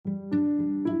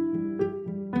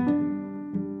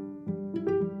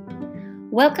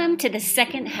Welcome to the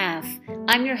second half.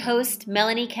 I'm your host,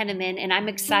 Melanie Kenneman, and I'm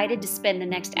excited to spend the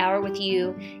next hour with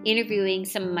you interviewing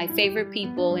some of my favorite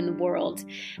people in the world.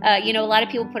 A lot of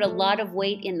people put a lot of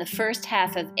weight in the first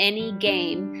half of any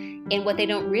game, and what they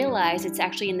don't realize, it's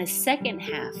actually in the second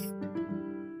half.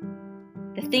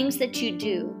 The things that you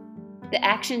do, the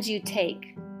actions you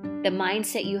take, the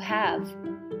mindset you have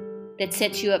that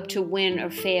sets you up to win or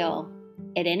fail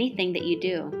at anything that you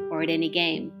do or at any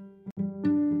game.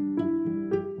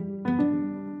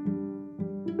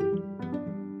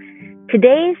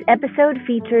 Today's episode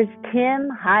features Tim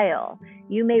Heyl.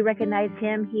 You may recognize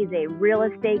him. He's a real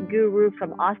estate guru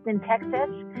from Austin, Texas.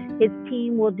 His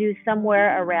team will do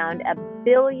somewhere around $1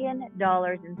 billion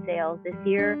in sales this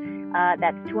year.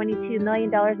 That's $22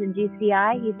 million in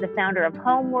GCI. He's the founder of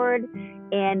Homeward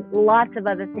and lots of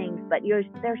other things. But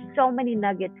there's so many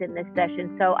nuggets in this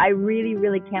session. So I really,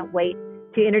 really can't wait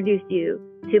to introduce you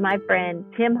to my friend,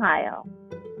 Tim Heyl.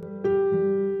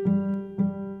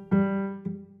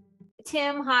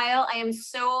 Tim Heyl, I am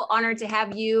so honored to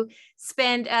have you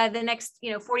spend the next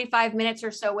 45 minutes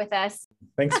or so with us.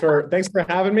 Thanks for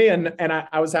having me, and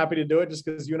I was happy to do it just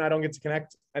because you and I don't get to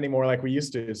connect anymore like we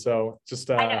used to. So just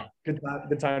good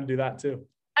time to do that too.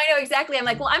 I know exactly. I'm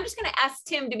like, well, I'm just going to ask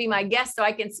Tim to be my guest so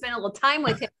I can spend a little time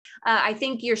with him. I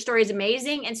think your story is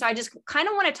amazing, and so I just kind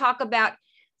of want to talk about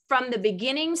from the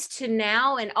beginnings to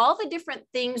now and all the different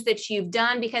things that you've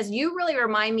done, because you really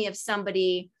remind me of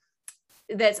somebody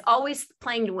that's always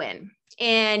playing to win.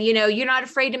 And, you're not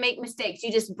afraid to make mistakes.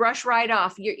 You just brush right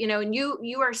off. And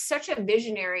you are such a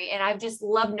visionary, and I've just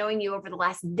loved knowing you over the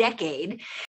last decade.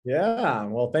 Yeah.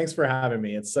 Well, thanks for having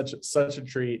me. It's such a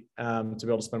treat to be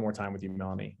able to spend more time with you,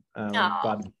 Melanie.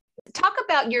 Talk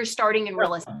about your starting in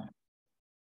real estate.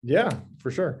 Yeah,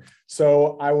 for sure.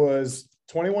 So I was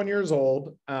 21 years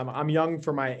old. I'm young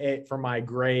for my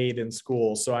grade in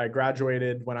school. So I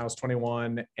graduated when I was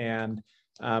 21, and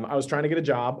I was trying to get a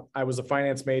job. I was a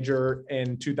finance major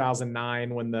in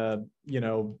 2009 when the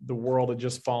world had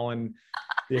just fallen,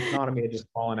 the economy had just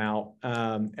fallen out.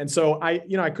 And so I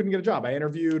couldn't get a job. I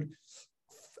interviewed,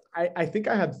 I think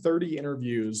I had 30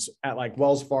 interviews at like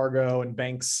Wells Fargo and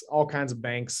banks, all kinds of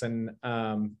banks and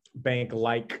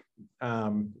bank-like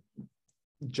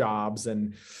jobs,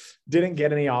 and didn't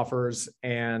get any offers.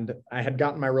 And I had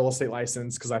gotten my real estate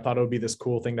license because I thought it would be this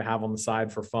cool thing to have on the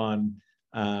side for fun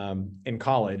in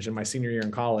college, in my senior year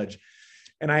in college.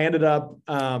 And I ended up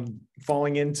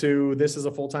falling into this as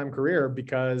a full-time career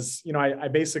because, I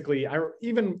basically,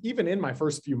 even in my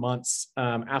first few months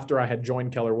after I had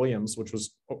joined Keller Williams, which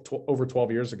was over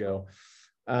 12 years ago,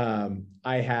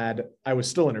 I was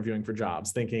still interviewing for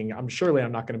jobs thinking, I'm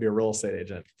not going to be a real estate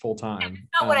agent full-time.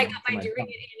 That's not what I got my degree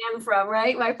at A&M from,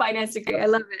 right? My finance degree. I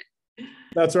love it.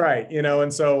 That's right.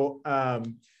 And so,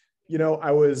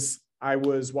 I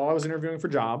was while I was interviewing for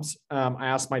jobs, I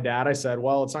asked my dad, I said,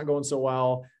 well, it's not going so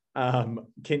well.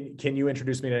 Can you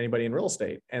introduce me to anybody in real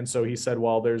estate? And so he said,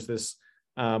 well, there's this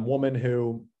woman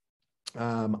who,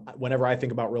 whenever I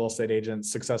think about real estate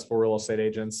agents, successful real estate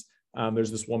agents, there's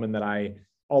this woman that I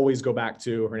always go back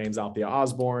to. Her name's Althea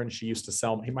Osborne. She used to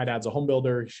sell, my dad's a home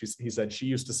builder. He said she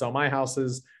used to sell my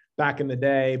houses back in the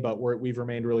day, but we've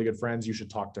remained really good friends. You should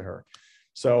talk to her.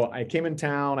 So I came in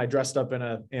town, I dressed up in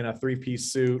a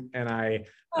three-piece suit, and I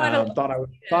thought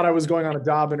I was going on a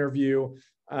job interview.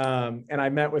 And I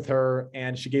met with her,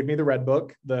 and she gave me the Red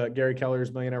Book, the Gary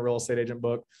Keller's Millionaire Real Estate Agent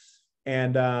book.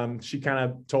 And she kind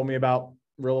of told me about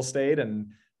real estate. And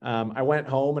I went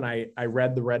home and I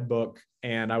read the Red Book,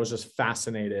 and I was just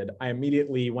fascinated. I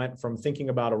immediately went from thinking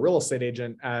about a real estate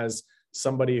agent as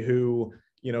somebody who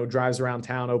drives around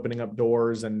town, opening up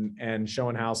doors and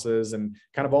showing houses, and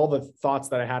kind of all the thoughts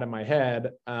that I had in my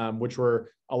head, which were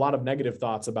a lot of negative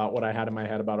thoughts about what I had in my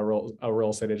head about a real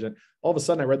estate agent. All of a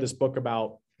sudden I read this book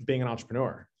about being an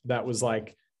entrepreneur that was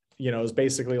like, it was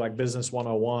basically like business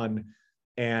 101.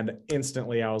 And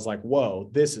instantly I was like, whoa,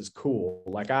 this is cool.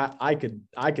 Like I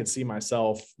could see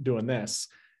myself doing this.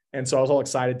 And so I was all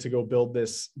excited to go build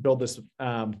this,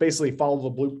 basically follow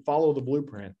the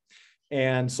blueprint.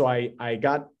 And so I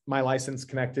got my license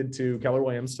connected to Keller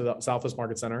Williams, to the Southwest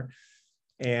Market Center.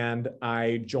 And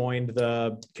I joined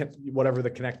whatever the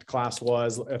Connect class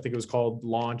was. I think it was called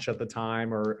Launch at the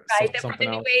time, or right. For the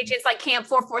new age, it's like Camp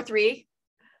 443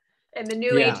 and the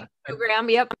new age program.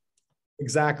 Yep.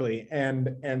 Exactly.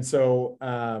 And so,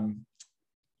 I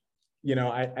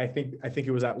think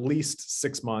it was at least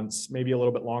 6 months, maybe a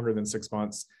little bit longer than 6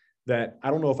 months, that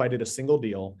I don't know if I did a single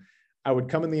deal. I would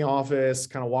come in the office,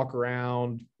 kind of walk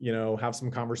around, have some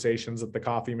conversations at the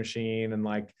coffee machine, and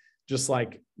just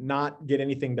not get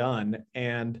anything done.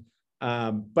 And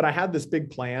But I had this big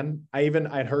plan.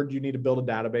 I'd heard you need to build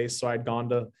a database. So I'd gone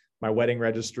to my wedding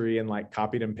registry and like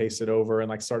copied and pasted over and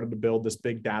like started to build this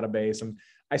big database. And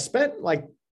I spent like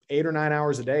 8 or 9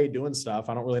 hours a day doing stuff.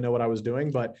 I don't really know what I was doing,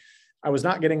 but I was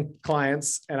not getting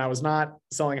clients and I was not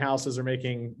selling houses or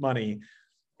making money.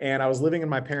 And I was living in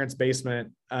my parents'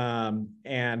 basement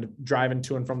and driving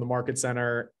to and from the market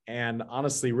center, and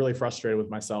honestly really frustrated with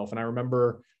myself. And I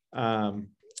remember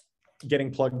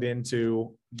getting plugged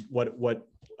into what it was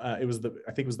I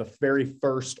think it was the very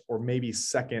first or maybe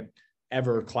second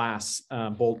ever class,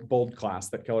 bold class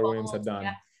that Keller Williams had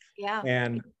done. Yeah.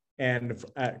 And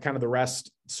kind of the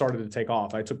rest started to take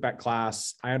off. I took that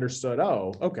class. I understood,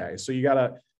 oh, okay. So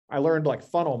I learned like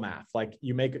funnel math. Like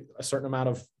you make a certain amount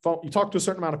of you talk to a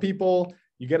certain amount of people,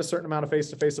 you get a certain amount of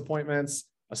face-to-face appointments,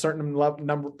 a certain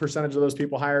percentage of those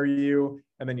people hire you,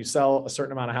 and then you sell a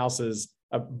certain amount of houses,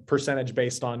 a percentage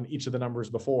based on each of the numbers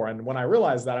before. And when I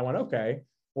realized that, I went, okay,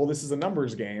 well, this is a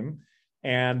numbers game,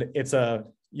 and it's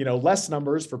less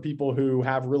numbers for people who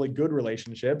have really good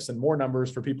relationships and more numbers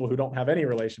for people who don't have any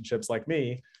relationships like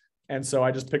me. And so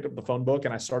I just picked up the phone book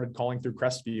and I started calling through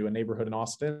Crestview, a neighborhood in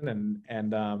Austin,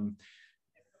 and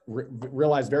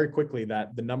realized very quickly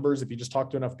that the numbers, if you just talk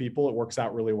to enough people, it works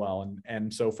out really well.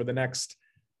 And so for the next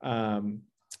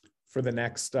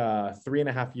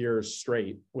 3.5 years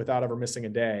straight, without ever missing a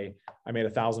day, I made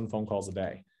 1,000 phone calls a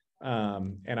day.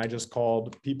 And I just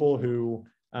called people who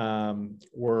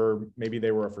maybe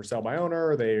they were a for sale by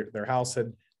owner, their house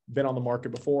had been on the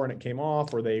market before and it came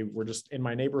off, or they were just in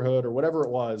my neighborhood or whatever it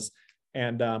was.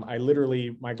 And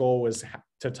my goal was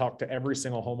to talk to every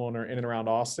single homeowner in and around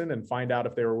Austin and find out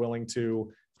if they were willing to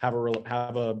have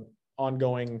a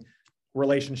ongoing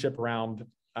relationship around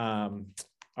home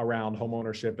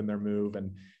ownership and their move.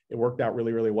 And it worked out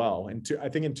really, really well. And I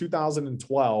think in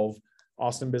 2012,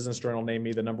 Austin Business Journal named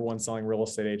me the #1 selling real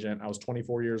estate agent. I was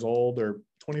 24 years old or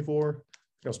 24.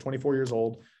 I was 24 years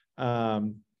old.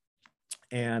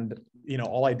 And,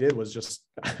 all I did was just,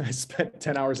 I spent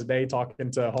 10 hours a day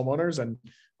talking to homeowners and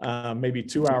maybe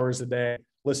 2 hours a day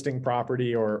listing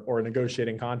property or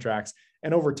negotiating contracts.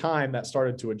 And over time that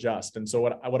started to adjust. And so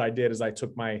what I did is I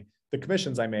took the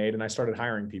commissions I made and I started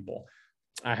hiring people.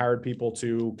 I hired people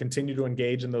to continue to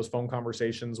engage in those phone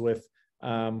conversations with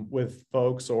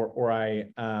folks, or I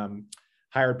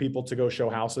hired people to go show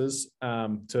houses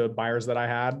to buyers that I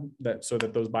had, so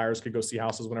that those buyers could go see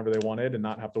houses whenever they wanted and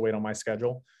not have to wait on my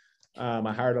schedule.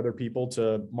 I hired other people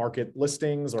to market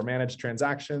listings or manage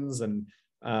transactions. And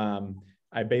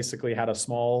I basically had a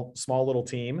small little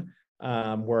team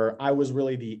where I was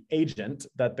really the agent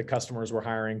that the customers were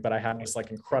hiring, but I had this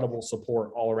like incredible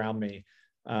support all around me.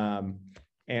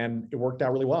 And it worked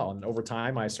out really well. And over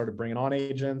time, I started bringing on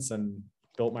agents and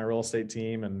built my real estate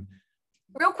team. And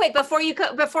real quick, before we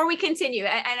continue,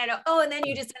 and I know, and then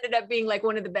you just ended up being like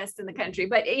one of the best in the country,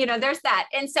 but there's that.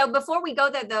 And so before we go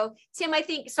there though, Tim, I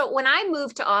think, so when I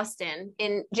moved to Austin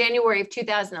in January of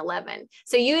 2011,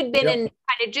 so you had been in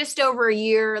kind of just over a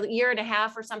year and a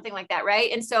half or something like that, right?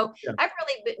 And so I've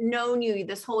really known you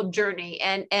this whole journey.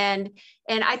 And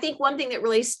I think one thing that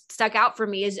really stuck out for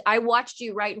me is I watched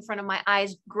you right in front of my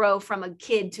eyes grow from a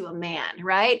kid to a man,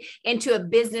 right? Into a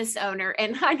business owner.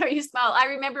 And I know you smile. I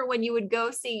remember when you would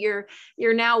go see your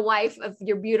now wife of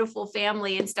your beautiful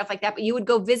family and stuff like that, but you would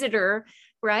go visit her,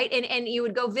 right? And you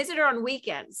would go visit her on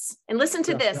weekends. And listen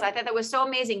to this. I thought that was so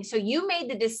amazing. So you made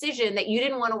the decision that you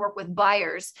didn't want to work with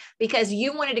buyers because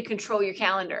you wanted to control your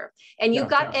calendar. And you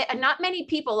not many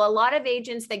people, a lot of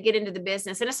agents that get into the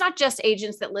business, and it's not just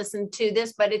agents that listen to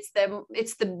this, but it's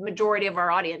the majority of our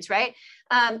audience, right?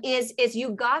 Is you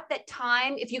got that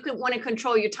time. If you want to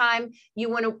control your time,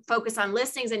 you want to focus on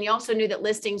listings. And you also knew that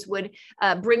listings would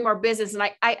bring more business. And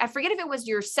I forget if it was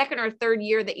your second or third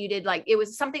year that you did, like, it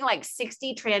was something like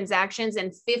 60 transactions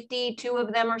and 52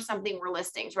 of them or something were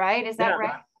listings, right? Is that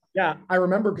right? Yeah, I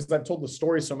remember because I've told the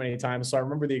story so many times. So I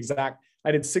remember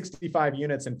I did 65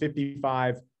 units and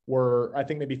 55 were, I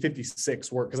think maybe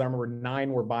 56 were, because I remember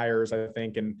 9 were buyers, I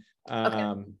think. And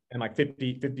like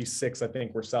 56, I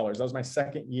think, were sellers. That was my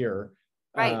second year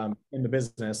in the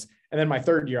business. And then my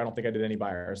third year, I don't think I did any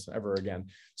buyers ever again.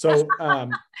 So,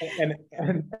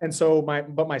 so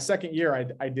my second year,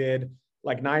 I did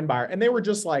like 9 buyers, and they were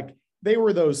just like, they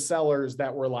were those sellers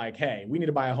that were like, hey, we need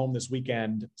to buy a home this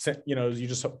weekend. You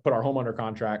just put our home under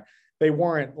contract. They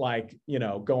weren't like,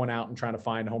 going out and trying to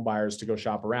find home buyers to go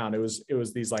shop around. It was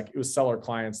seller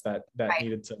clients that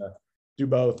needed to do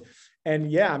both.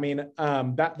 And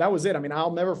that was it. I mean,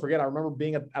 I'll never forget. I remember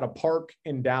being at a park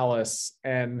in Dallas,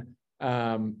 and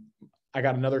I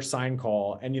got another sign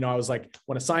call. And, I was like,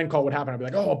 when a sign call would happen, I'd be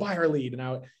like, oh, a buyer lead.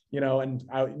 And and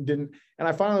I didn't, and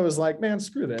I finally was like, man,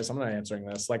 screw this. I'm not answering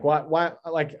this. Like, why,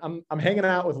 like I'm hanging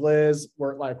out with Liz.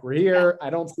 We're here. I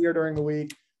don't see her during the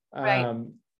week. Right.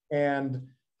 And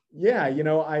yeah,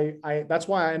 I that's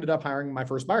why I ended up hiring my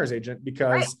first buyer's agent,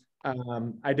 because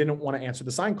I didn't want to answer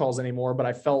the sign calls anymore, but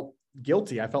I felt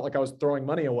guilty. I felt like I was throwing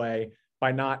money away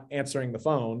by not answering the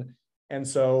phone. And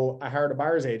so I hired a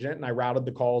buyer's agent and I routed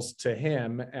the calls to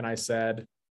him and I said,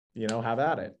 have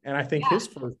at it. And I think his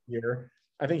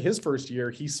first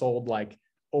year, he sold like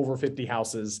over 50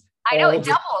 houses. I know, it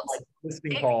doubled. Like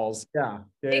listing calls. Yeah.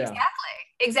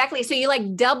 Exactly. So you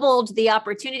like doubled the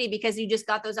opportunity because you just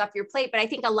got those off your plate. But I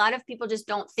think a lot of people just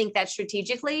don't think that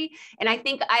strategically. And I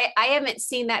think I haven't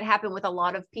seen that happen with a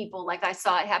lot of people like I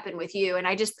saw it happen with you. And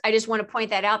I just want to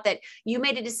point that out, that you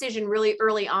made a decision really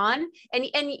early on. And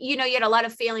you had a lot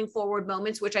of failing forward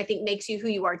moments, which I think makes you who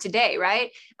you are today, right?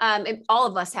 All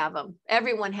of us have them.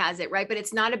 Everyone has it, right? But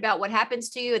it's not about what happens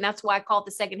to you. And that's why I call it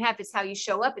the second half. It's how you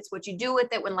show up. It's what you do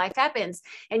with it when life happens.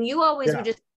 And you always were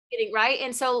just getting right.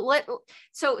 And so yeah,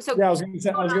 I was going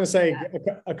to say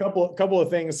a couple of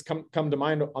things come to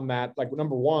mind on that. Like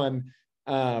number one,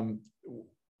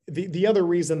 the other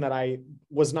reason that I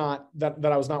was not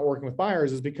working with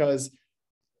buyers is because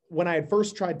when I had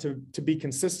first tried to be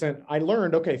consistent, I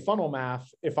learned, okay, funnel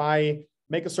math. If I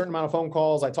make a certain amount of phone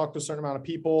calls, I talk to a certain amount of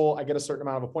people, I get a certain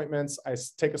amount of appointments, I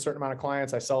take a certain amount of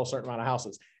clients, I sell a certain amount of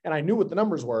houses. And I knew what the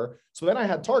numbers were. So then I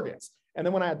had targets. And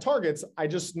then when I had targets, I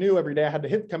just knew every day I had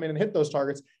to come in and hit those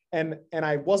targets. And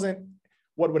I wasn't,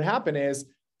 what would happen is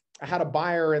I had a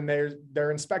buyer and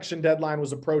their inspection deadline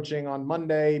was approaching on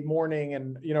Monday morning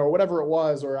and, or whatever it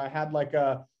was, or I had like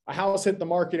a house hit the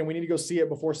market and we need to go see it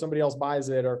before somebody else buys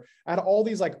it. Or I had all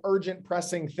these like urgent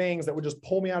pressing things that would just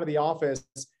pull me out of the office.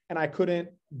 And I couldn't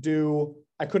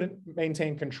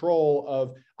maintain control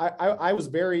of, I was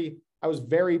very,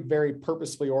 very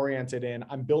purposefully oriented in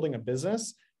I'm building a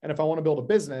business. And if I want to build a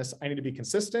business, I need to be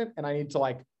consistent and I need to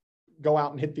like go out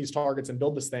and hit these targets and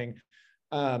build this thing.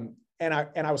 And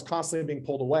I was constantly being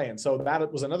pulled away. And so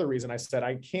that was another reason I said,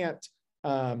 I can't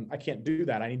do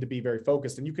that. I need to be very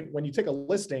focused. And when you take a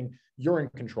listing, you're in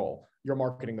control. You're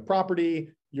marketing the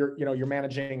property. You're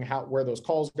managing where those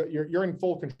calls go. You're in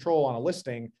full control on a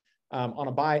listing.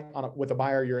 With a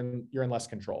buyer, you're in less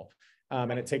control.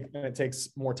 And it takes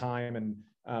more time and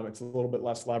it's a little bit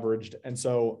less leveraged. And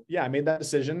so, yeah, I made that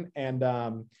decision and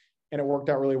it worked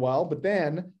out really well. But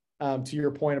then to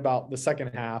your point about the second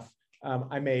half,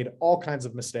 I made all kinds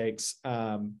of mistakes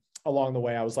along the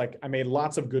way. I made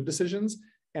lots of good decisions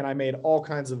and I made all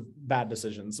kinds of bad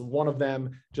decisions. One of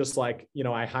them, just like,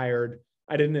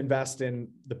 I didn't invest in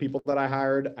the people that I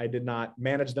hired. I did not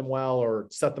manage them well or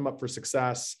set them up for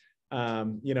success.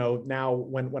 Now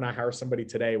when I hire somebody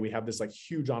today, we have this like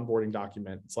huge onboarding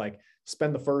document. It's like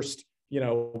spend the first,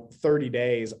 30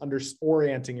 days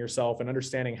orienting yourself and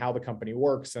understanding how the company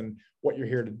works and what you're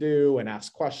here to do and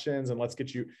ask questions and let's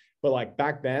get you. But like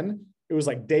back then it was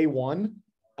like day one,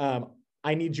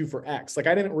 I need you for X. Like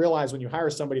I didn't realize when you hire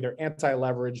somebody, they're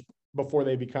anti-leverage before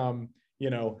they become,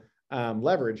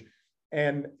 leverage.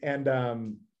 And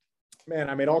man,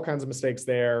 I made all kinds of mistakes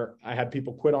there. I had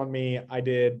people quit on me. I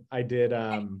did.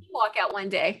 Walk out one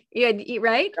day. Yeah.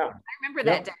 Right. Yeah. I remember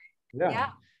that day.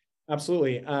 Yeah.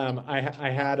 Absolutely.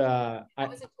 I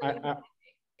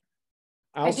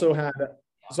also had,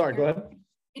 sorry, go ahead.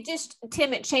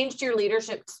 Tim, it changed your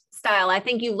leadership style. I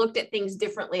think you looked at things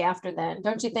differently after then.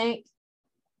 Don't you think?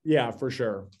 Yeah, for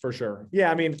sure.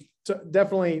 Yeah. I mean,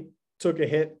 definitely took a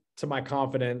hit to my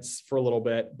confidence for a little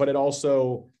bit, but it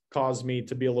also caused me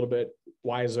to be a little bit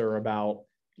wiser about,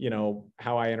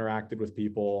 how I interacted with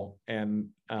people and,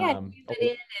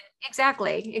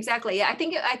 Exactly. Yeah. I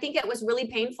think it was really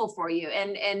painful for you.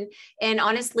 And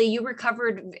honestly, you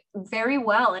recovered very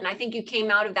well. And I think you came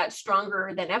out of that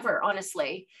stronger than ever,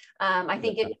 honestly. I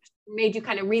think it made you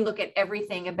kind of relook at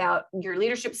everything about your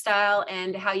leadership style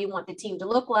and how you want the team to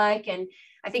look like. And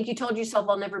I think you told yourself,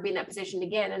 I'll never be in that position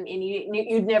again. And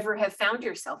you'd never have found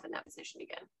yourself in that position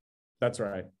again. That's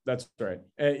right.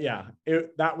 Yeah.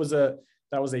 That was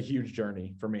a huge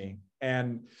journey for me.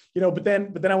 And, but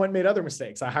then I went and made other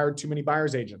mistakes. I hired too many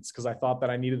buyer's agents because I thought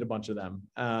that I needed a bunch of them.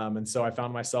 And so I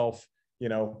found myself,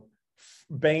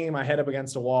 banging my head up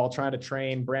against a wall, trying to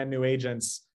train brand new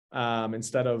agents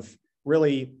instead of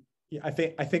really, I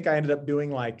think I ended up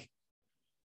doing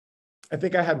I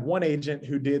think I had one agent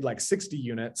who did like 60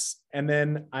 units. And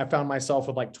then I found myself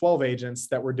with like 12 agents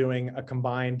that were doing a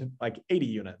combined like 80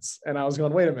 units. And I was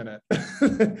going, wait a minute,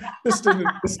 this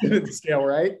didn't scale,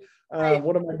 right?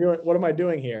 What am I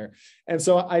doing here? And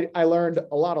so I learned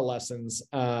a lot of lessons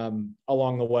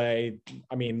along the way.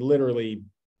 I mean, literally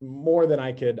more than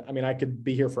I could. I mean, I could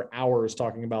be here for hours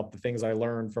talking about the things I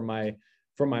learned from my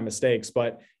mistakes,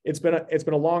 but it's been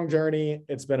a long journey.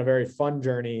 It's been a very fun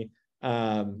journey.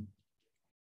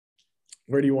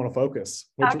 Where do you want to focus?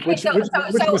 Which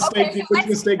mistake do you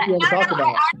want to talk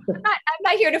about? I'm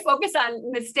not here to focus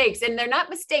on mistakes, and they're not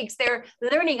mistakes. They're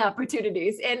learning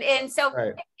opportunities. And so, right.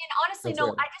 and honestly, That's no,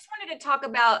 right. I just wanted to talk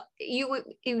about, you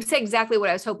said exactly what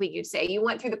I was hoping you'd say. You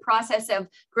went through the process of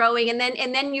growing, and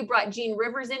then you brought Gene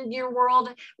Rivers into your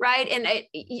world, right? And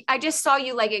I just saw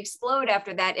you like explode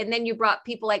after that. And then you brought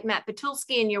people like Matt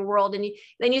Petulski in your world, and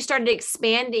then you started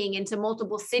expanding into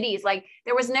multiple cities. Like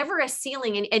there was never a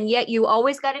ceiling, and yet you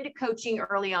always got into coaching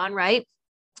early on, right?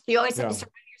 You always have to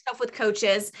surround yourself with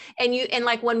coaches, and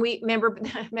like when we remember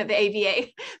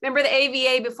the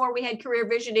AVA before we had career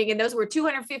visioning, and those were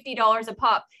 $250 a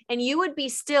pop, and you would be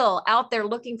still out there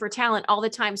looking for talent all the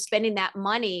time, spending that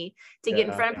money to get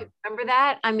in front of people. Remember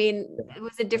that? I mean, it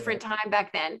was a different time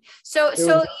back then. So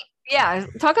yeah,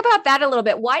 talk about that a little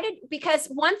bit. Because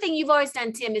one thing you've always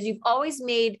done, Tim, is you've always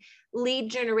made lead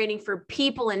generating for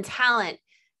people and talent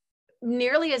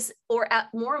nearly as or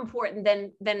more important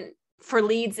than for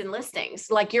leads and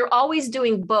listings. Like you're always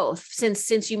doing both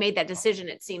since you made that decision,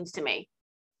 it seems to me.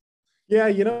 Yeah,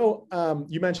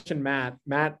 you mentioned Matt.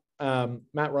 Matt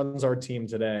runs our team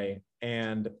today,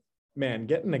 and man,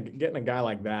 getting a guy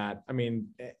like that. I mean,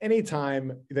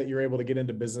 anytime that you're able to get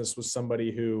into business with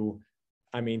somebody who,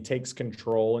 I mean, takes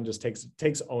control and just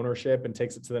takes ownership and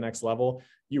takes it to the next level,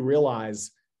 you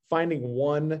realize finding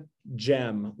one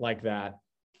gem like that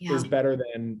is better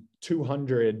than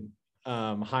 200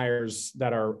 hires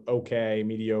that are okay,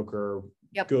 mediocre,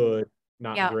 good,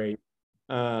 not great.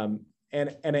 And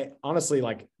it honestly,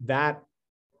 like that,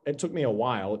 it took me a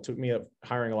while. It took me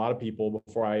hiring a lot of people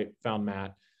before I found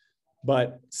Matt.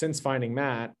 But since finding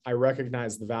Matt, I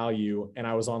recognized the value, and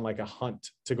I was on like a hunt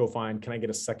to go find, can I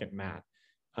get a second Matt?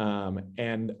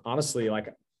 And honestly,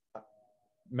 like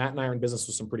Matt and I are in business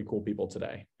with some pretty cool people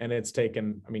today. And it's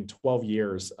taken, 12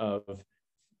 years of,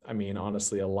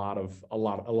 honestly, a lot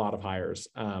of hires,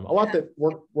 a lot that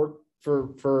work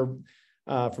for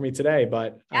me today,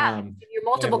 but, your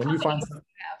multiple companies.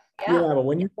 But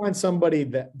when you find somebody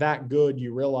that good,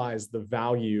 you realize the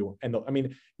value and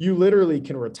you literally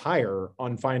can retire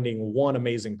on finding one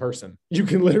amazing person. You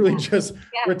can literally just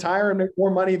retire and make more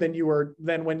money than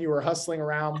when you were hustling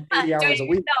around 80 hours a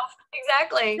week.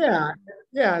 Exactly. Yeah.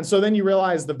 Yeah. And so then you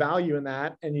realize the value in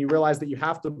that, and you realize that you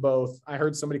have to both, I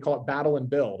heard somebody call it battle and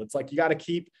build. It's like, you got to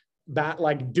keep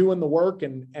doing the work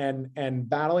and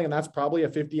battling. And that's probably a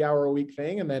 50-hour-a-week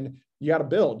thing. And then you got to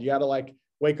build, you got to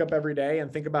wake up every day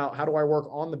and think about, how do I work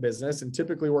on the business? And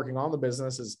typically working on the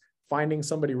business is finding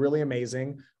somebody really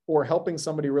amazing or helping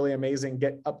somebody really amazing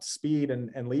get up to speed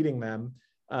and leading them.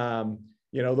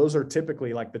 Those are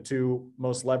typically like the two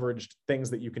most leveraged things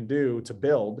that you can do to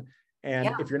build.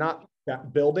 And if you're not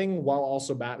building while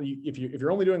also battling, if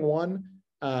you're only doing one,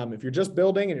 if you're just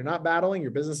building and you're not battling,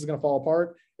 your business is going to fall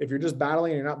apart. If you're just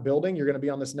battling and you're not building, you're going to be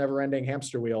on this never-ending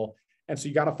hamster wheel. And so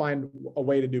you got to find a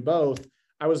way to do both.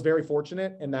 I was very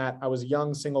fortunate in that I was a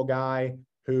young single guy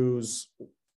whose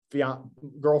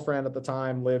girlfriend at the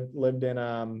time lived in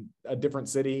a different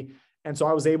city. And so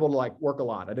I was able to work a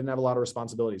lot. I didn't have a lot of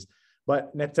responsibilities.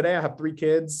 But today I have 3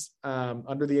 kids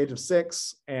under the age of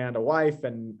 6 and a wife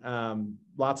and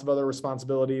lots of other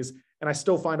responsibilities. And I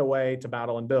still find a way to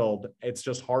battle and build. It's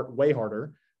just way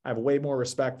harder. I have way more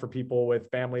respect for people with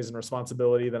families and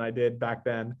responsibility than I did back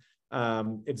then.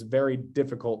 It's very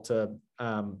difficult to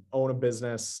own a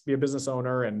business, be a business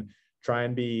owner, and try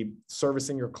and be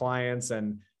servicing your clients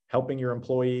and helping your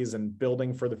employees and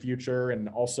building for the future, and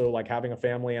also having a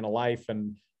family and a life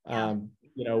and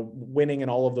winning in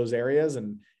all of those areas.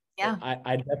 And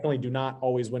I definitely do not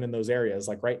always win in those areas.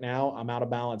 Like right now, I'm out of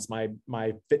balance.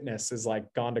 My fitness is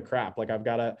gone to crap.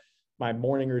 My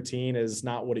morning routine is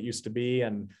not what it used to be.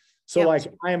 And so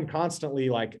I am constantly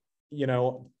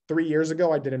 3 years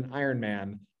ago, I did an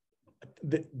Ironman.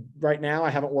 Right now, I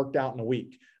haven't worked out in a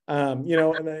week, in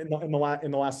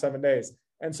the last 7 days.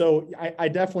 And so I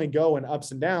definitely go in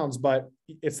ups and downs, but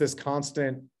it's this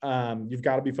constant, you've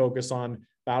got to be focused on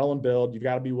battle and build. You've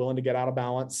got to be willing to get out of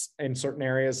balance in certain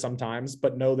areas sometimes,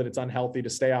 but know that it's unhealthy to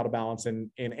stay out of balance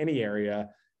in any area,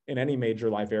 in any major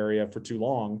life area for too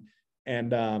long.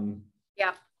 And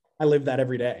I live that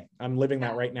every day. I'm living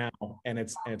that right now, and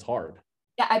it's hard.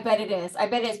 Yeah, I bet it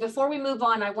is. Before we move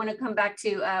on, I want to come back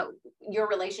to your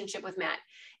relationship with Matt.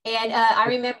 And I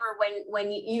remember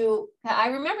I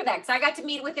remember that because I got to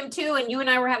meet with him too. And you and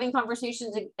I were having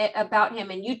conversations about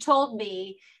him. And you told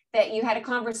me that you had a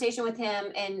conversation with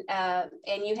him, and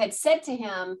you had said to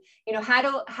him, you know, how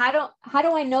do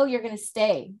I know you're going to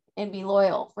stay and be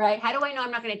loyal, right? How do I know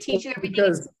I'm not going to teach you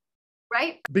everything?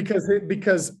 Right?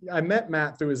 Because I met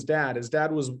Matt through his dad. His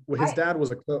dad was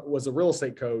a real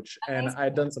estate coach, and I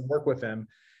had done some work with him.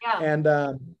 Yeah.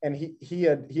 And he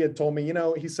had told me, you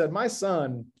know, he said, my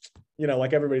son, you know,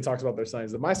 like everybody talks about their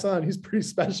sons, that my son, he's pretty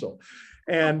special.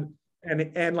 And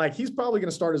like, he's probably going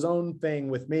to start his own thing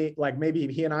with me. Like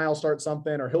maybe he and I'll start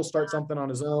something, or he'll start something on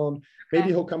his own. Maybe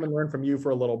he'll come and learn from you for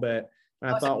a little bit.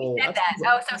 And I thought,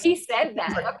 so he said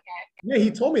that. Like, okay. Yeah,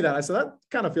 he told me that. I said, that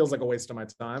kind of feels like a waste of my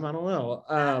time. I don't know.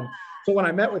 So when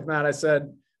I met with Matt, I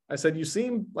said, you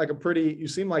seem like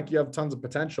you have tons of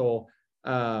potential.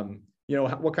 You know,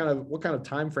 what kind of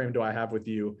time frame do I have with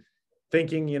you?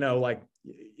 Thinking, you know, like,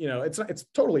 you know, it's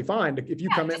totally fine if you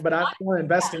come in, but I don't want to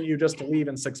invest in you just to leave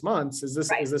in 6 months. Is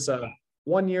this a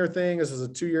 1 year thing? Is this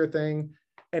a 2 year thing?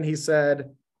 And he said,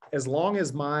 as long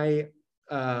as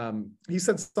he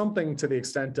said something to the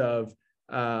extent of,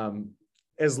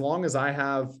 as long as I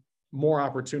have more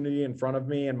opportunity in front of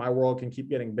me and my world can keep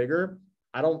getting bigger,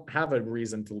 I don't have a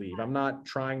reason to leave. I'm not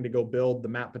trying to go build the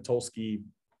Matt Patulski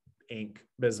Inc.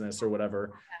 business or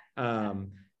whatever.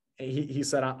 He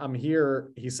said, I'm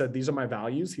here. He said, these are my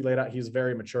values. He laid out, he's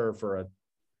very mature for a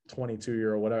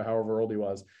 22-year-old, whatever, however old he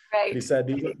was. Right. But he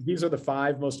said, these are the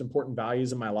 5 most important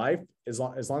values in my life. As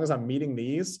long as I'm meeting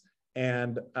these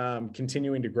and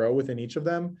continuing to grow within each of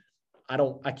them,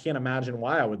 I can't imagine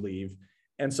why I would leave.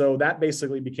 And so that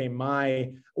basically became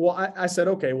I said,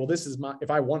 okay, well, this is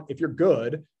if you're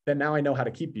good, then now I know how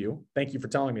to keep you. Thank you for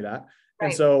telling me that. Right.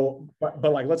 And so, but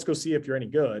like, let's go see if you're any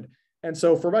good. And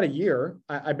so for about a year,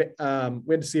 we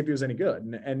had to see if he was any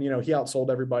good. And, you know, he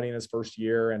outsold everybody in his first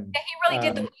year. And yeah, he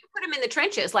really did. You put him in the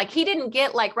trenches. Like, he didn't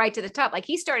get like right to the top. Like,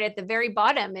 he started at the very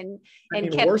bottom and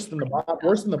kept worse than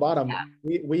the bottom.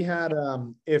 Yeah. We had,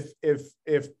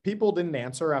 if people didn't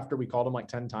answer after we called them like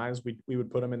 10 times, we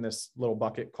would put them in this little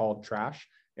bucket called trash,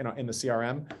 you know, in the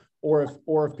CRM.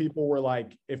 Or if people were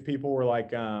like, if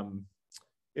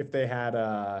they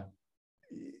had,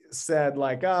 said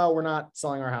like, oh, we're not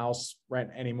selling our house rent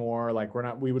anymore. Like,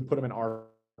 we would put them in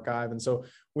archive. And so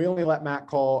I only let Matt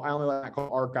call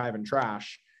archive and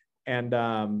trash. And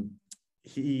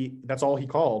that's all he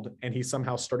called. And he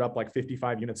somehow stirred up like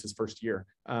 55 units his first year.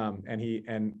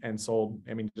 And sold,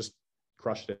 I mean, just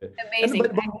crushed it. Amazing.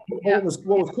 But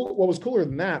what was cooler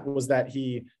than that was that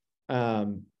he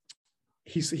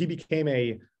became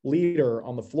a leader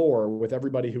on the floor with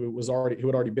everybody who had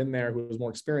already been there, who was more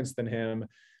experienced than him.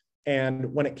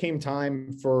 And when it came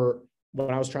time when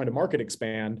I was trying to market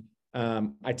expand,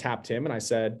 I tapped him and I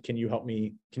said, can you help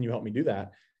me do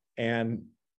that? And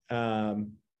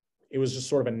it was just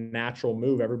sort of a natural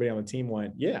move. Everybody on the team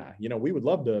went, yeah, you know, we would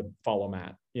love to follow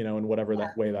Matt, you know, in whatever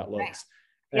that way that looks.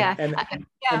 And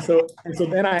so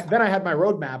then I had my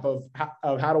roadmap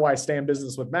of how do I stay in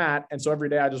business with Matt. And so every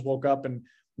day I just woke up and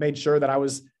made sure that I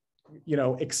was, you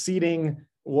know, exceeding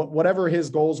whatever his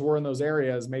goals were in those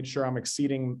areas, made sure I'm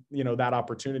exceeding, you know, that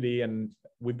opportunity. And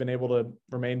we've been able to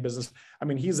remain business. I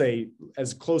mean, he's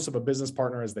as close of a business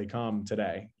partner as they come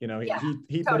today. You know,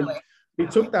 he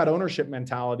took that ownership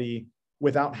mentality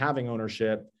without having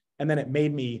ownership. And then it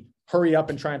made me hurry up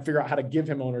and try and figure out how to give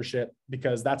him ownership,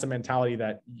 because that's a mentality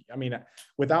that, I mean,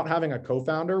 without having a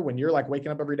co-founder, when you're like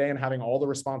waking up every day and having all the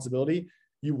responsibility,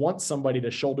 you want somebody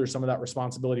to shoulder some of that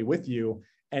responsibility with you.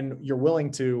 And you're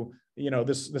willing to, you know,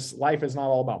 this life is not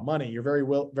all about money. You're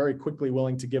very quickly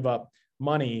willing to give up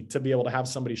money to be able to have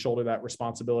somebody shoulder that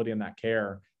responsibility and that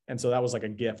care. And so that was like a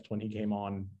gift when he came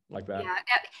on like that. Yeah.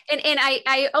 And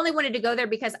I only wanted to go there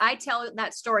because I tell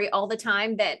that story all the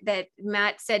time that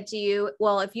Matt said to you,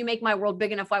 well, if you make my world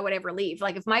big enough, why would I ever leave?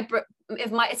 Like so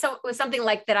it was something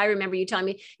like that. I remember you telling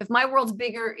me, if my world's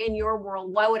bigger in your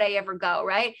world, why would I ever go?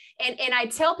 Right. And I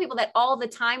tell people that all the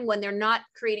time when they're not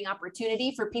creating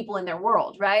opportunity for people in their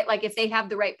world, right? Like, if they have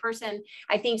the right person,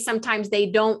 I think sometimes they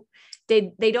don't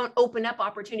open up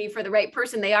opportunity for the right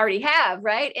person they already have.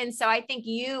 Right. And so I think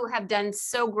you have done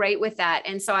so great with that.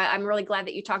 And so I'm really glad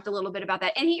that you talked a little bit about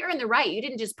that. And he earned the right. You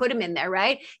didn't just put him in there,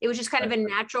 right? It was just kind of a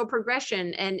natural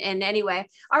progression. And anyway,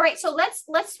 all right. So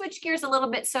let's switch gears a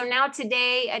little bit. So now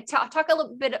today, talk a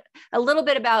little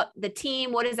bit about the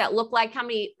team. What does that look like? How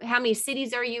many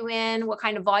cities are you in? What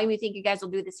kind of volume you think you guys will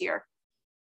do this year?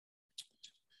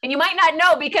 And you might not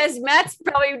know because Matt's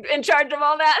probably in charge of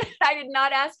all that. I did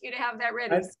not ask you to have that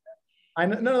ready. I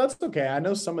know, no, that's okay. I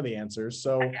know some of the answers.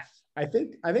 So okay. I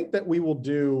think that we will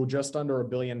do just under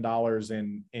 $1 billion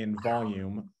in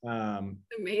volume.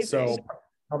 Amazing. So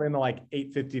probably in the like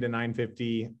 850 to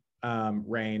 950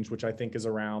 range, which I think is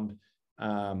around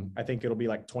I think it'll be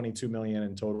like 22 million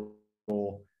in total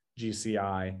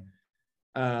GCI.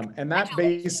 And that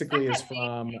basically is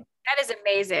from. That is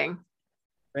amazing.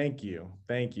 Thank you.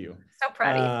 So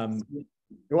proud of you.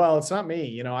 Well, it's not me.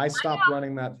 You know, I stopped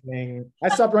running that thing. I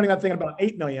stopped running that thing at about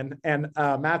 8 million, and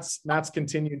Matt's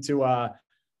continued to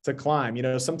climb. You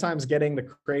know, sometimes getting the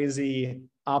crazy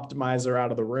optimizer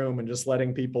out of the room and just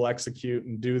letting people execute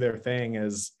and do their thing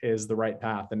is the right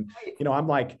path. And you know, I'm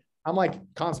like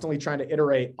constantly trying to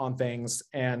iterate on things,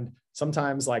 and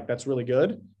sometimes like that's really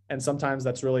good, and sometimes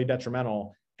that's really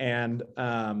detrimental. And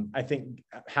I think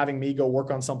having me go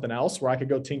work on something else where I could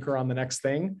go tinker on the next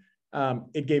thing,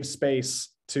 it gave space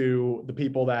to the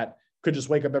people that could just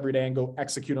wake up every day and go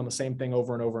execute on the same thing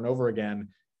over and over and over again.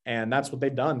 And that's what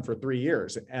they've done for 3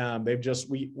 years. They've just,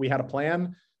 we had a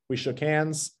plan, we shook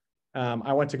hands.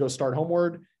 I went to go start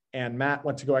Homeward, and Matt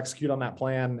went to go execute on that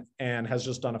plan and has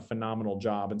just done a phenomenal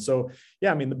job. And so,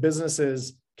 yeah, I mean, the business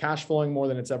is cash flowing more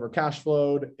than it's ever cash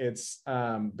flowed. It's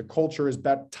the culture is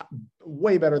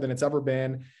way better than it's ever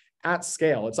been at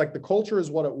scale. It's like the culture is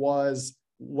what it was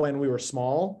when we were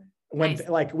small. When nice.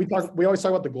 Like we always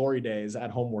talk about the glory days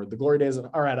at Homeward. The glory days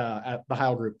are at the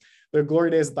Heyl Group. The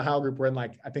glory days at the Heyl Group were in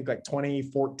like, I think like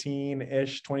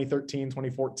 2014-ish, 2013,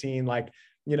 2014. Like,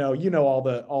 you know, all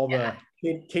the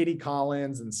Katie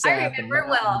Collins and Seth. I remember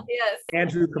well, yes.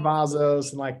 Andrew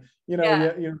Cavazos and like, you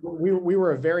know, we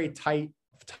were a very tight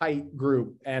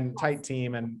group and tight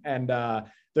team, and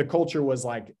the culture was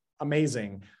like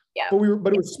amazing. Yeah.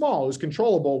 But it was small, it was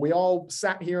controllable. We all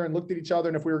sat here and looked at each other,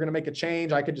 and if we were going to make a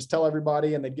change, I could just tell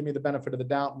everybody and they'd give me the benefit of the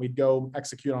doubt, and we'd go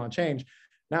execute on a change.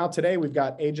 Now today we've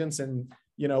got agents in,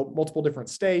 you know, multiple different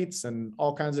states and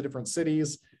all kinds of different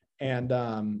cities. And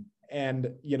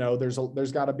you know,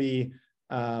 there's got to be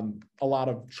a lot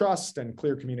of trust and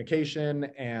clear communication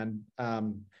and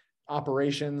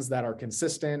operations that are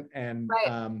consistent. And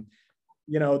right.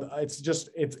 you know,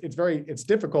 it's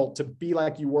difficult to be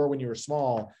like you were when you were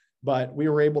small, but we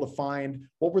were able to find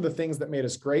what were the things that made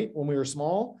us great when we were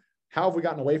small. How have we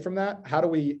gotten away from that? How do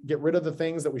we get rid of the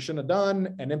things that we shouldn't have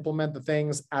done and implement the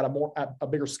things at a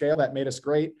bigger scale that made us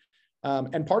great?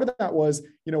 And part of that was,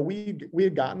 you know, we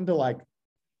had gotten to like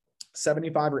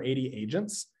 75 or 80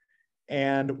 agents,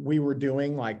 and we were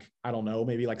doing like, I don't know,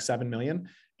 maybe like 7 million.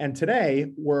 And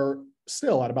today we're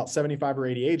still at about 75 or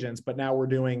 80 agents, but now we're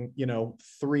doing, you know,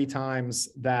 3 times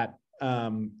that,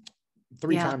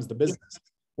 3 times the business.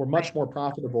 We're much more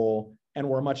profitable, and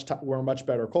we're a much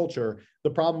better culture. The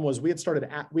problem was we had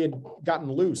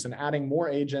gotten loose and adding more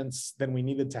agents than we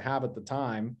needed to have at the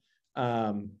time.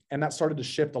 And that started to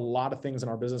shift a lot of things in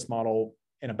our business model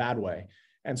in a bad way.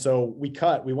 And so we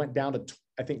went down to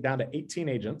 18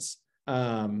 agents.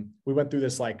 We went through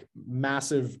this like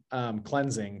massive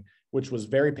cleansing, which was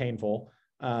very painful.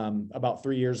 About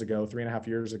 3.5 years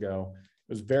ago, it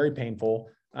was very painful.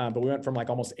 But we went from like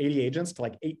almost 80 agents to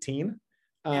like 18.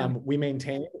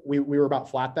 We were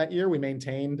about flat that year. We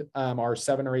maintained our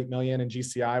 7 or 8 million in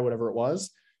GCI, whatever it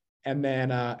was. And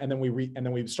then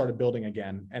we started building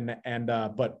again,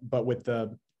 but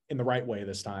in the right way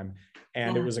this time.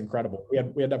 And it was incredible. We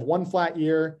had to have 1 flat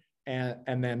year,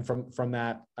 and then from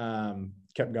that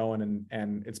kept going,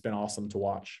 and it's been awesome to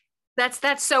watch.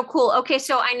 That's so cool. Okay.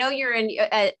 So I know you're in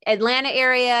Atlanta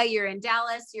area, you're in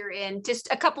Dallas, you're in just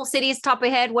a couple cities top of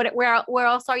head. Where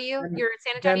else are you? You're in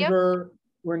San Antonio? Denver.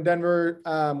 We're in Denver.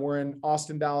 We're in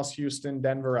Austin, Dallas, Houston,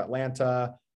 Denver,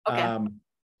 Atlanta. Okay.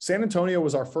 San Antonio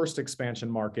was our first expansion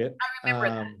market. I remember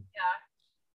that. Yeah.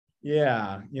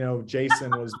 Yeah. You know,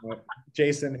 Jason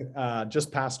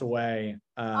just passed away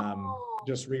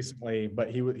just recently, but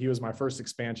he was my first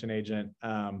expansion agent.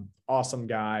 Awesome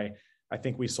guy. I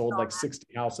think we sold like 60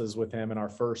 houses with him in our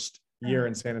first year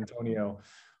in San Antonio.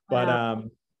 But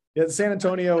yeah, San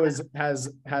Antonio has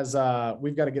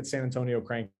we've got to get San Antonio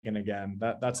cranking again.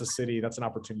 That's a city, that's an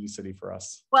opportunity city for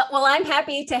us. Well, I'm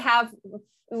happy to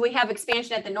we have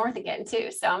expansion at the north again too.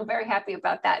 So I'm very happy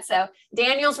about that. So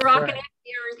Daniel's rocking it.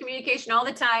 You're in communication all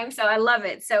the time. So I love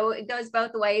it. So it goes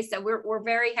both ways. So we're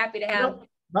very happy to have.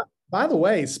 By the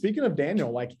way, speaking of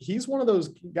Daniel, like he's one of those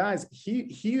guys, he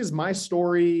is my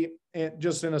story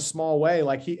just in a small way,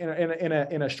 like he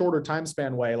in a shorter time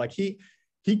span way. Like he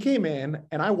came in,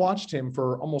 and I watched him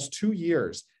for almost 2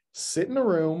 years sit in a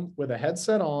room with a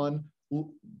headset on.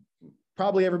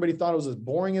 Probably everybody thought it was as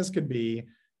boring as could be.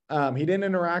 He didn't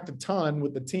interact a ton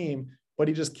with the team, but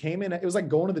he just came in. It was like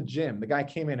going to the gym. The guy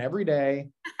came in every day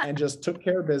and just took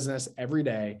care of business every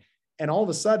day. And all of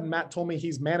a sudden, Matt told me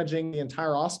he's managing the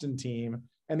entire Austin team,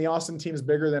 and the Austin team is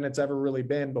bigger than it's ever really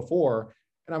been before.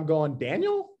 And I'm going,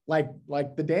 Daniel, like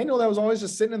the Daniel that was always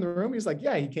just sitting in the room. He's like,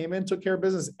 yeah, he came in, took care of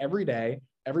business every day.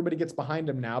 Everybody gets behind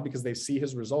him now because they see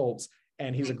his results,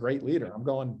 and he's a great leader. I'm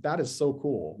going, that is so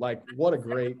cool. Like, what a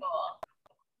great,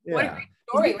 yeah. What a great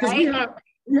story, Because right?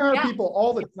 we hire people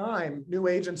all the time, new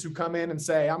agents who come in and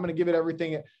say, I'm going to give it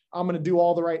everything. I'm going to do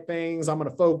all the right things. I'm going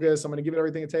to focus. I'm going to give it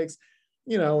everything it takes,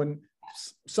 and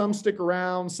some stick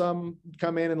around, some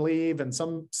come in and leave, and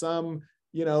some,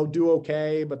 do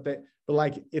okay. But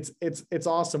like, it's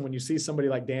awesome when you see somebody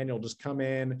like Daniel just come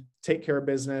in, take care of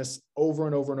business over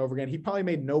and over and over again. He probably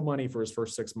made no money for his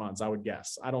first 6 months, I would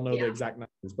guess. I don't know the exact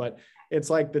numbers, but it's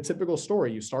like the typical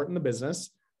story. You start in the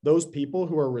business, those people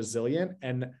who are resilient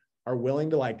and are willing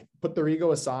to like put their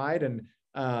ego aside and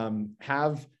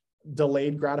have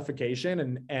delayed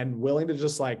gratification and willing to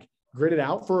just like grit it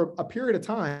out for a period of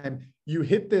time, you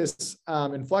hit this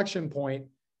inflection point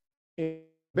in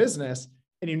business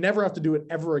and you never have to do it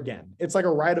ever again. It's like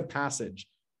a rite of passage.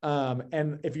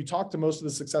 And if you talk to most of the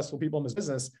successful people in this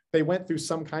business, they went through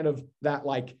some kind of that,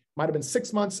 like, might've been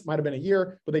 6 months, might've been a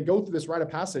year, but they go through this rite of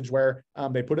passage where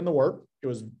they put in the work. It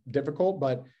was difficult,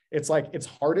 but it's like, it's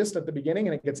hardest at the beginning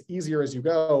and it gets easier as you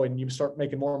go and you start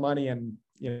making more money and,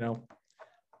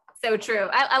 So true.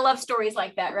 I love stories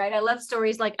like that, right? I love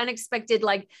stories like unexpected,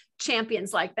 like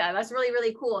champions like that. That's really,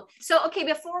 really cool. So, okay,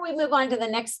 before we move on to the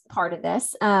next part of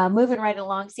this, moving right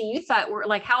along. See, you thought we're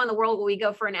like, how in the world will we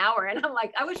go for an hour? And I'm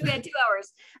like, I wish we had 2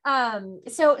 hours.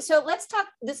 So let's talk.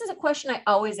 This is a question I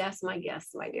always ask my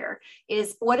guests, my dear,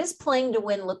 is what does playing to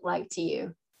win look like to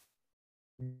you?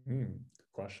 Good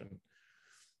question.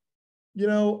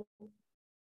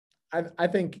 I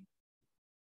think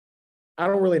I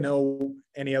don't really know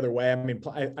any other way. I mean,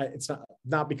 it's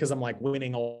not because I'm like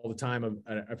winning all the time.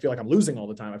 I feel like I'm losing all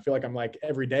the time. I feel like I'm like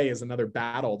every day is another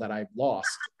battle that I've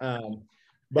lost.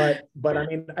 But I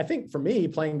mean, I think for me,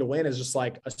 playing to win is just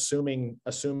like assuming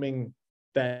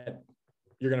that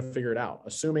you're going to figure it out.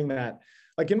 Assuming that,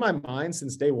 like, in my mind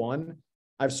since day one,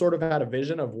 I've sort of had a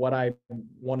vision of what I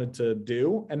wanted to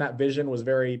do. And that vision was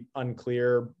very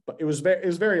unclear, but it was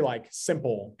very like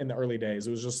simple in the early days.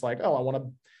 It was just like, oh, I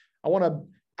want to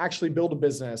actually build a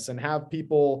business and have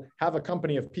a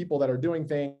company of people that are doing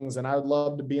things. And I would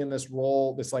love to be in this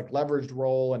role, this like leveraged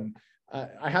role. And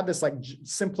I had this like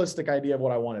simplistic idea of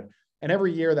what I wanted. And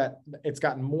every year that it's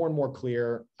gotten more and more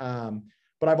clear.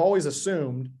 But I've always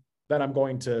assumed that I'm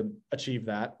going to achieve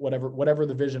that, whatever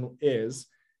the vision is.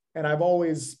 And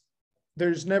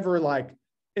there's never like,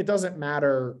 it doesn't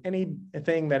matter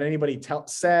anything that anybody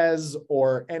says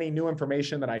or any new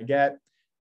information that I get,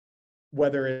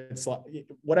 whether it's like,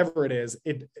 whatever it is,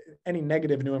 any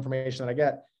negative new information that I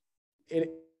get,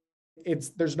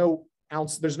 there's no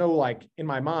like in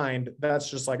my mind, that's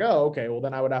just like, oh, okay, well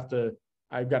then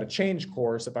I've got to change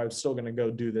course if I'm still going to go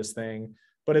do this thing.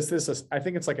 But I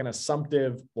think it's like an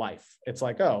assumptive life. It's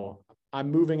like, oh,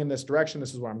 I'm moving in this direction.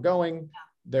 This is where I'm going.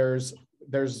 There's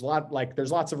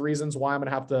lots of reasons why I'm going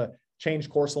to have to change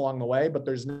course along the way, but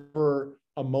there's never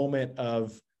a moment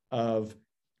of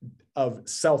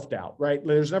self-doubt, right?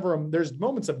 There's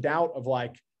moments of doubt of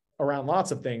like around lots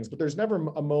of things, but there's never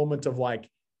a moment of like,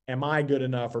 am I good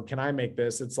enough or can I make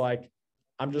this? It's like,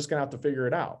 I'm just going to have to figure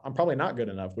it out. I'm probably not good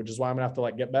enough, which is why I'm gonna have to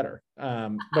like get better.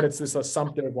 But it's this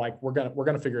assumptive, like, we're going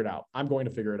to figure it out. I'm going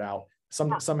to figure it out.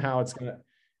 Somehow it's going to,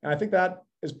 and I think that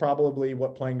is probably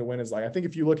what playing to win is like. I think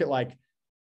if you look at like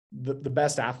the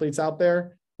best athletes out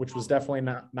there, which was definitely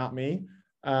not me,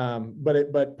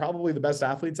 but probably the best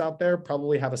athletes out there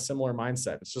probably have a similar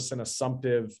mindset. It's just an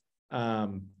assumptive,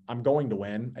 I'm going to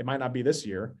win. It might not be this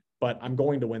year, but I'm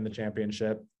going to win the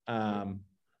championship.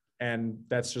 And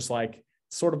that's just like,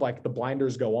 sort of like the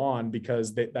blinders go on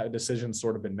because that decision's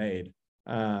sort of been made.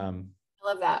 I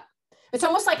love that. It's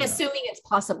almost like assuming it's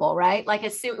possible, right? Like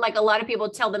like a lot of people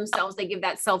tell themselves, they give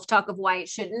that self-talk of why it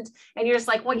shouldn't. And you're just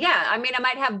like, well, yeah, I mean, I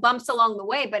might have bumps along the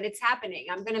way, but it's happening.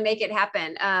 I'm going to make it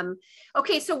happen.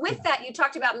 Okay. So with that, you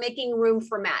talked about making room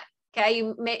for Matt. Okay.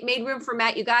 You made room for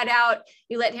Matt. You got out,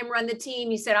 you let him run the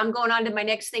team. You said, I'm going on to my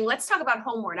next thing. Let's talk about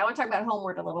Homeward. I want to talk about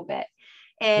Homeward a little bit.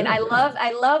 And I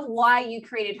love why you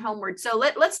created Homeward. So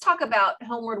let's talk about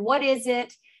Homeward. What is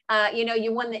it?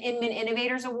 You won the Inman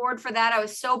Innovators Award for that. I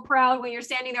was so proud when you're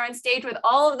standing there on stage with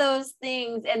all of those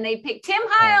things and they picked Tim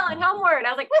Heyl and Homeward. I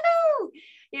was like, woohoo!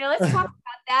 Let's talk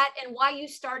about that and why you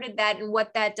started that and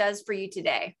what that does for you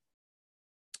today.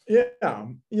 Yeah.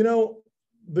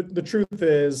 The truth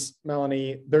is,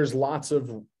 Melanie, there's lots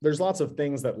of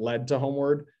things that led to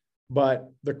Homeward, but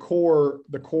the core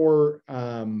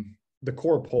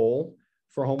pull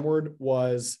for Homeward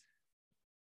was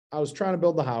I was trying to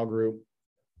build the Heyl Group.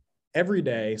 Every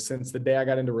day since the day I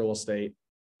got into real estate,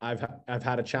 I've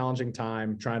had a challenging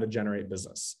time trying to generate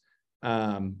business.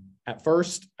 At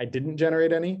first, I didn't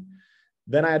generate any.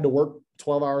 Then I had to work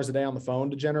 12 hours a day on the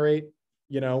phone to generate,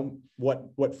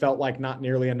 what felt like not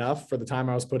nearly enough for the time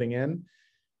I was putting in.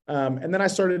 And then I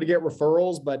started to get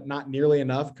referrals, but not nearly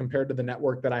enough compared to the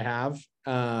network that I have.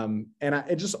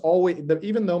 It just always,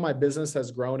 even though my business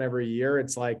has grown every year,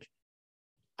 it's like,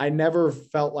 I never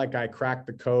felt like I cracked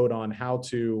the code on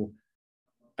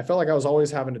I felt like I was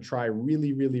always having to try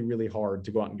really, really, really hard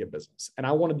to go out and get business. And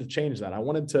I wanted to change that.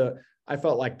 I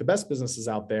felt like the best businesses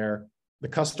out there, the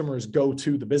customers go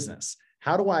to the business.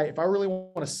 If I really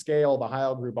want to scale the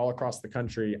Heyl Group all across the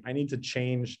country, I need to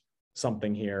change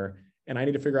something here. And I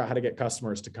need to figure out how to get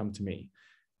customers to come to me.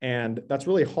 And that's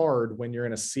really hard when you're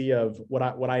in a sea of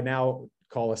what I now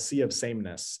call a sea of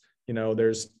sameness.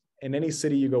 In any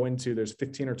city you go into, there's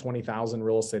 15 or 20,000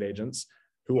 real estate agents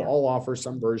who all offer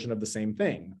some version of the same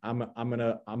thing. I'm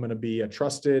gonna be a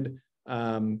trusted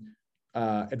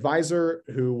advisor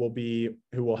who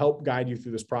will help guide you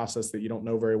through this process that you don't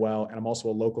know very well. And I'm also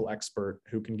a local expert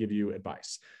who can give you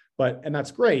advice. And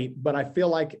that's great. But I feel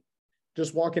like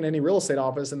just walk in any real estate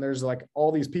office and there's like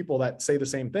all these people that say the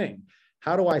same thing.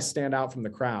 How do I stand out from the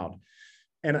crowd?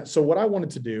 And so what I wanted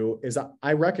to do is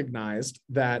I recognized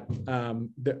that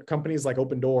the companies like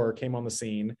Open Door came on the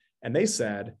scene and they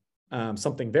said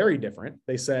something very different.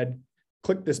 They said,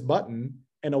 click this button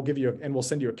and we'll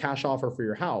send you a cash offer for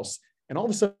your house. And all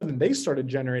of a sudden they started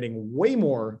generating way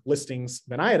more listings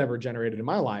than I had ever generated in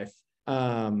my life.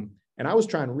 And I was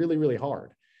trying really, really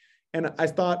hard. And I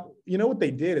thought, what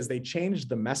they did is they changed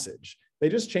the message. They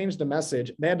just changed the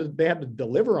message. They had to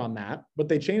deliver on that, but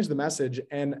they changed the message.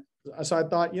 And so I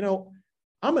thought,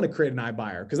 I'm going to create an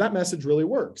iBuyer because that message really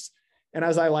works. And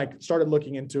as I started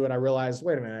looking into it, I realized,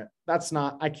 wait a minute,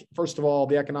 first of all,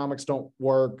 the economics don't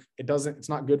work. It's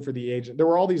not good for the agent. There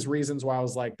were all these reasons why I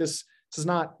was like, this is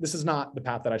not the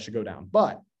path that I should go down,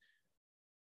 but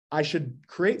I should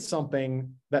create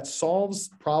something that solves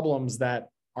problems that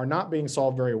are not being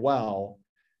solved very well,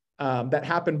 that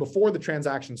happen before the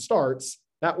transaction starts.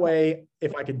 That way,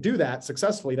 if I could do that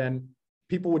successfully, then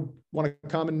people would want to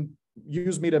come and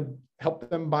use me to help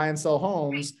them buy and sell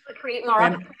homes. Create more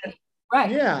opportunity. Right.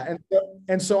 Yeah.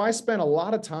 And so I spent a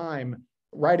lot of time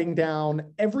writing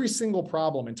down every single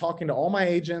problem and talking to all my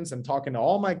agents and talking to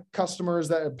all my customers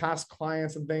that are past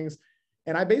clients and things.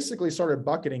 And I basically started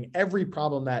bucketing every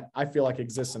problem that I feel like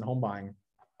exists in home buying.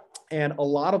 And a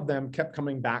lot of them kept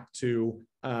coming back to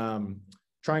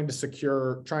trying to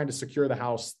secure the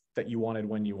house that you wanted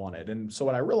when you wanted. And so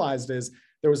what I realized is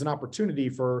there was an opportunity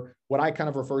for what I kind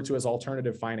of refer to as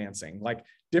alternative financing, like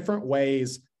different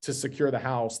ways to secure the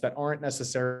house that aren't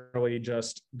necessarily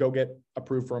just go get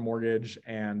approved for a mortgage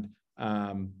and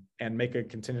make a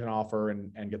contingent offer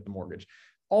and get the mortgage.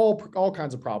 All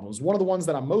kinds of problems. One of the ones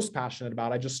that I'm most passionate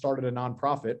about, I just started a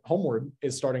nonprofit. Homeward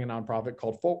is starting a nonprofit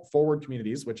called Forward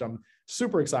Communities, which I'm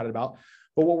super excited about.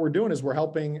 But what we're doing is we're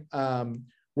helping.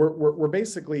 We're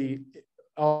basically.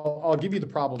 I'll give you the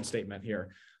problem statement here.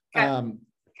 Okay.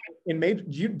 Do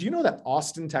you know that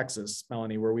Austin, Texas,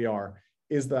 Melanie, where we are,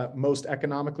 is the most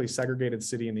economically segregated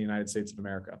city in the United States of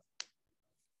America?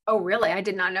 Oh, really? I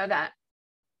did not know that.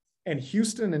 And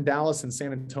Houston and Dallas and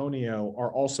San Antonio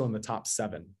are also in the top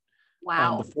 7.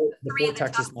 Wow. The four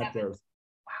Texas metros.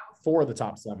 Wow. 4 of the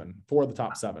top 7. 4 of the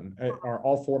top 7 are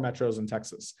all 4 metros in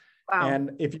Texas. Wow.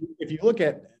 And if you look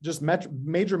at just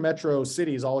major metro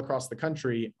cities all across the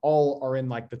country, all are in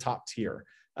like the top tier.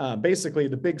 Basically,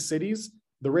 the big cities,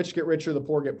 the rich get richer, the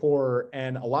poor get poorer,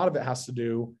 and a lot of it has to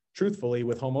do, truthfully,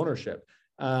 with home ownership.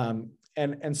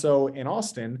 And so in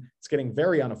Austin, it's getting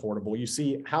very unaffordable. You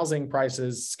see housing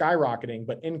prices skyrocketing,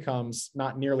 but incomes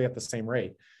not nearly at the same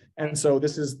rate. And so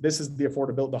this is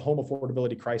the home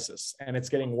affordability crisis, and it's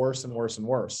getting worse and worse and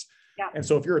worse. Yeah. And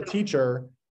so if you're a teacher,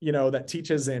 that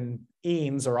teaches in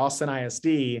Eanes or Austin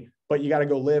ISD, but you got to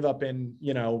go live up in,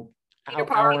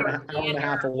 hour and a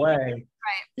half away.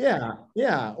 Right.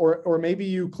 Yeah. Or maybe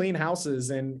you clean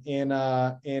houses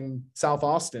in South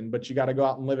Austin, but you got to go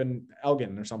out and live in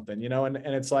Elgin or something, and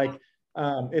it's like,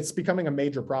 it's becoming a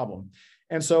major problem.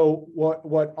 And so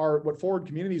what Forward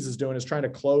Communities is doing is trying to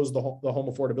close the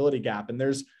home affordability gap. And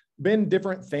there's been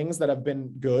different things that have been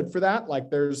good for that. Like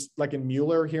there's like in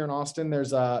Mueller here in Austin, there's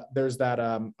that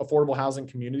affordable housing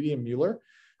community in Mueller,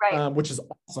 right. Which is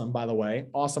awesome, by the way.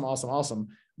 Awesome.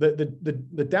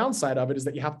 The downside of it is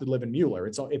that you have to live in Mueller.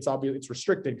 It's obvious, it's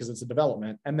restricted because it's a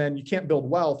development, and then you can't build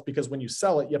wealth because when you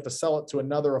sell it, you have to sell it to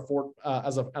another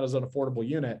as an affordable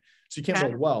unit. So you can't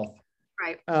build wealth,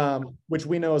 right? Which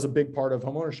we know is a big part of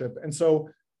homeownership. And so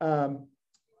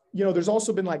there's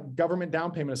also been like government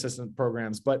down payment assistance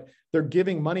programs, but they're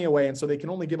giving money away. And so they can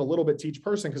only give a little bit to each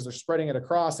person because they're spreading it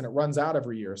across and it runs out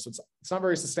every year. So it's not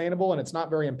very sustainable and it's not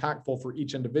very impactful for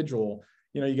each individual.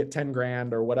 You get 10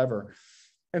 grand or whatever.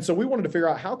 And so we wanted to figure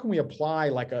out how can we apply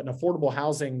like an affordable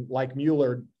housing like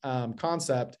Mueller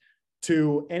concept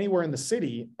to anywhere in the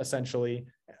city, essentially,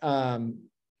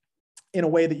 in a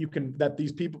way that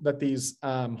these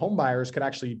home buyers could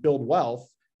actually build wealth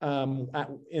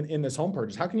in this home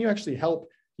purchase. How can you actually help,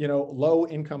 low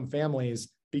income families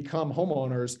become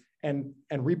homeowners and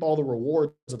reap all the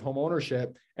rewards of home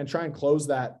ownership and try and close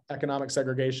that economic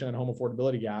segregation and home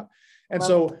affordability gap? And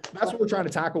so that's what we're trying to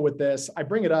tackle with this. I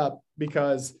bring it up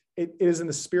because it is in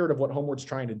the spirit of what Homeward's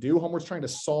trying to do. Homeward's trying to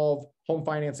solve home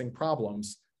financing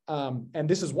problems. And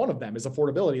this is one of them, is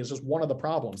affordability. It's just one of the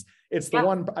problems. It's the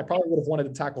one I probably would have wanted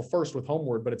to tackle first with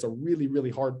Homeward, but it's a really, really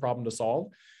hard problem to solve.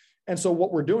 And so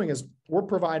what we're doing is we're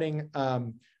providing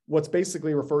what's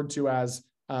basically referred to as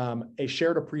a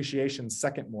shared appreciation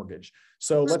second mortgage.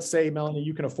 So let's say, Melanie,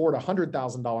 you can afford a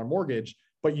 $100,000 mortgage,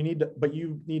 but you need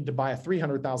to buy a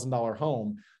 $300,000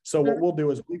 home. So what we'll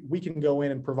do is we can go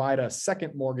in and provide a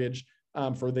second mortgage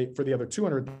for the other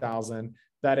 $200,000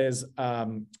 that is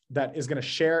going to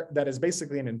share, that is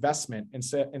basically an investment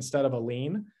instead of a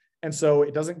lien. And so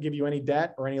it doesn't give you any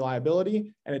debt or any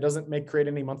liability, and it doesn't create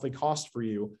any monthly cost for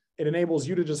you. It enables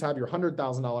you to just have your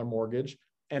 $100,000 mortgage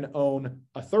and own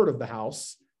a third of the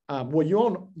house. Well, you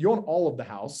own all of the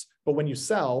house, but when you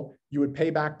sell, you would pay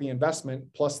back the investment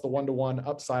plus the one-to-one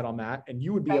upside on that, and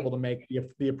you would be able to make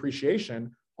the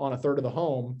appreciation on a third of the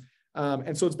home.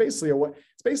 And so it's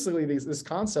basically this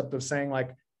concept of saying,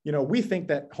 like, we think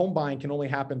that home buying can only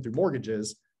happen through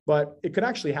mortgages, but it could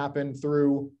actually happen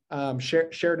through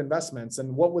shared investments.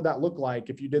 And what would that look like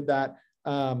if you did that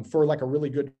for like a really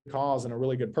good cause and a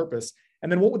really good purpose?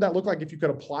 And then what would that look like if you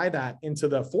could apply that into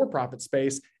the for-profit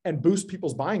space and boost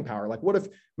people's buying power? Like, what if,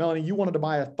 Melanie, you wanted to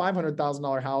buy a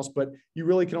 $500,000 house, but you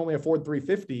really can only afford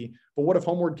 $350,000? But what if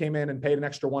Homeward came in and paid an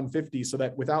extra $150,000 so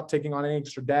that without taking on any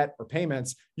extra debt or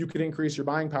payments, you could increase your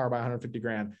buying power by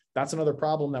 $150,000? That's another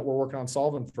problem that we're working on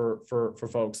solving for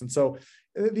folks. And so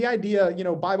the idea,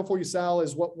 buy before you sell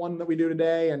is one that we do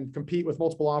today, and compete with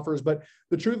multiple offers. But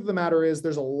the truth of the matter is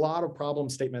there's a lot of problem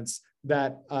statements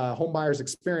that home buyers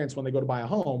experience when they go to buy a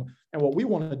home. And what we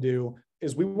want to do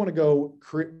is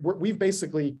we've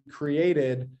basically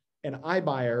created an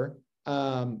iBuyer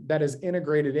that is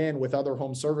integrated in with other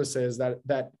home services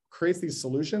that creates these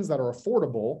solutions that are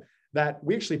affordable, that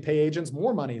we actually pay agents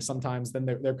more money sometimes than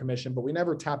their commission, but we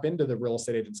never tap into the real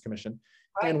estate agent's commission.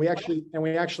 Right. And we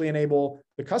actually enable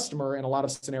the customer in a lot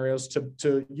of scenarios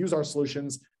to use our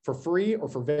solutions for free or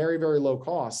for very, very low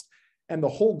cost. And the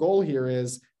whole goal here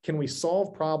is, can we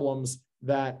solve problems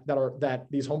that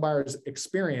these home buyers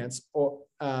experience, or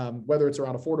whether it's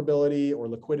around affordability or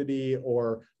liquidity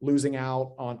or losing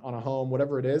out on a home,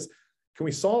 whatever it is? Can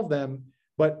we solve them,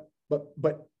 but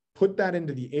put that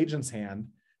into the agent's hand?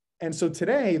 And so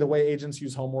today, the way agents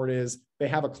use Homeward is they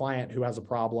have a client who has a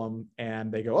problem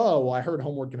and they go, oh, well, I heard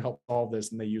Homeward can help solve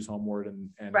this, and they use Homeward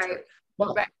and right.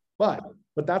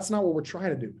 But that's not what we're trying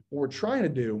to do. What we're trying to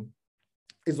do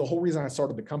is the whole reason I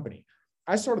started the company.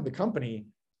 I started the company.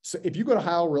 So if you go to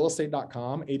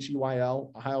heylrealestate.com,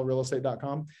 Heyl,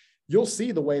 heylrealestate.com, you'll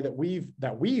see the way that we've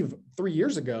 3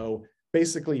 years ago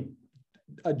basically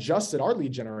adjusted our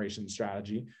lead generation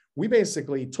strategy. We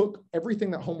basically took everything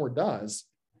that Homeward does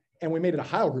and we made it a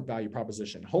Heyl Group value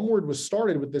proposition. Homeward was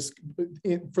started with this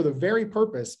for the very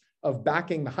purpose of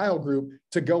backing the Heyl Group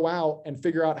to go out and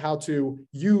figure out how to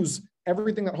use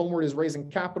everything that Homeward is raising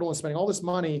capital and spending all this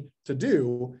money to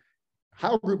do.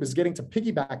 Heyl Group is getting to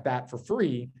piggyback that for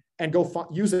free and go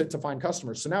use it to find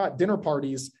customers. So now at dinner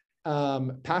parties,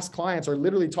 past clients are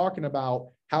literally talking about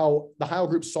how the Heyl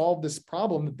Group solved this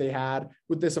problem that they had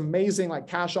with this amazing like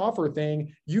cash offer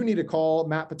thing. You need to call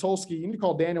Matt Patulski, you need to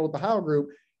call Daniel with the Heyl Group.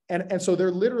 And so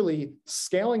they're literally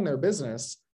scaling their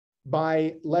business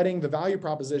by letting the value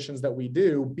propositions that we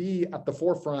do be at the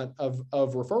forefront of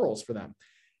referrals for them.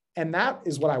 And that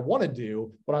is what I want to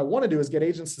do. What I want to do is get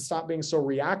agents to stop being so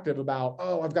reactive about,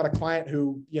 oh, I've got a client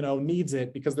who, needs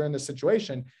it because they're in this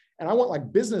situation. And I want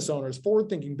like business owners,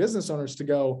 forward-thinking business owners to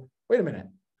go, wait a minute,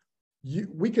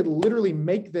 we could literally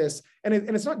make this. And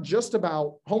it's not just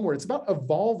about Homeward. It's about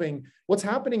evolving. What's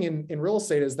happening in real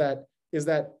estate is that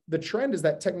the trend is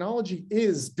that technology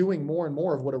is doing more and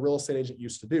more of what a real estate agent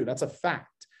used to do. That's a fact.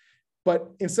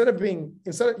 But instead of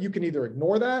you can either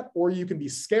ignore that, or you can be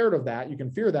scared of that, you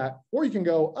can fear that, or you can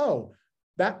go, oh,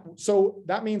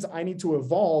 that means I need to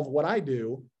evolve what I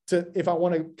do if I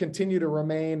want to continue to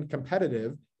remain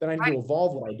competitive, then I need to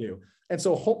evolve what I do. And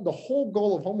so the whole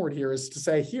goal of Homeward here is to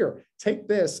say, here, take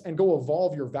this and go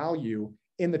evolve your value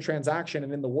in the transaction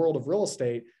and in the world of real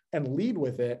estate and lead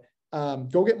with it.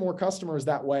 Go get more customers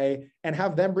that way and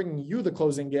have them bringing you the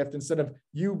closing gift instead of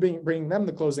you bringing them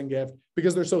the closing gift,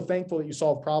 because they're so thankful that you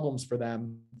solve problems for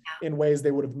them in ways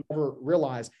they would have never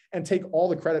realized, and take all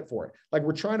the credit for it. Like,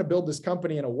 we're trying to build this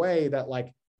company in a way that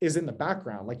like is in the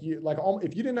background. Like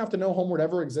if you didn't have to know Homeward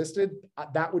ever existed,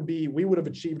 we would have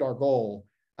achieved our goal.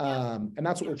 And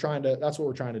that's what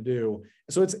we're trying to do.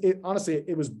 So honestly,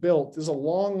 it was built. There's a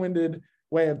long-winded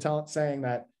way of saying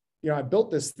that, I built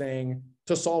this thing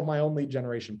to solve my own lead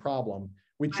generation problem.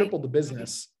 We tripled the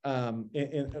business in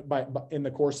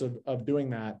the course of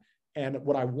doing that. And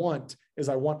what I want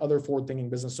other forward-thinking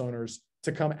business owners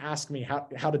to come ask me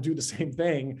how to do the same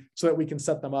thing, so that we can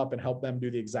set them up and help them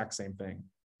do the exact same thing.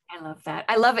 I love that.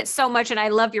 I love it so much. And I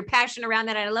love your passion around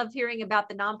that. And I love hearing about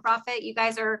the nonprofit you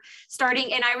guys are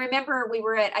starting. And I remember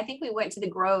I think we went to the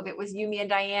Grove. It was you, me, and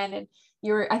Diane, and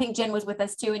I think Jen was with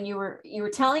us too. And you were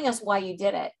telling us why you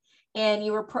did it. And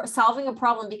you were solving a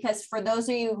problem, because for those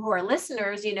of you who are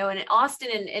listeners, in Austin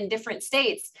and different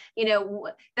states,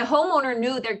 the homeowner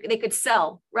knew they could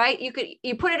sell, right? You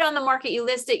put it on the market, you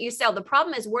list it, you sell. The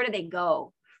problem is, where do they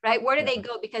go? Right? Where do they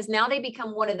go? Because now they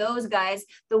become one of those guys,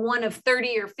 the one of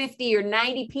 30 or 50 or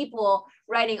 90 people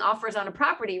writing offers on a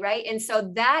property, right? And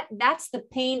so that's the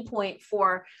pain point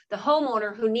for the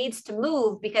homeowner who needs to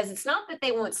move, because it's not that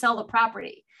they won't sell the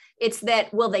property. It's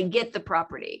that, will they get the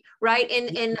property, right?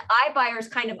 And iBuyer's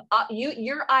kind of,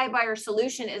 your iBuyer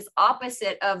solution is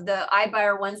opposite of the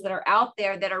iBuyer ones that are out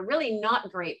there that are really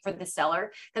not great for the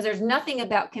seller, because there's nothing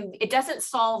about, it doesn't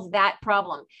solve that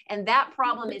problem. And that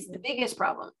problem is the biggest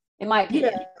problem, in my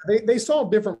opinion. Yeah, they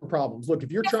solve different problems. Look,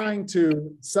 if you're trying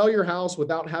to sell your house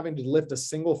without having to lift a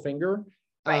single finger,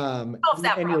 then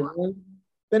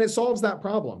it solves that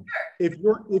problem.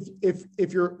 Sure.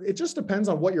 It just depends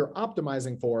on what you're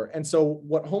optimizing for. And so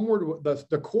what Homeward,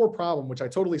 the core problem, which I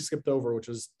totally skipped over, which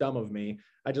was dumb of me.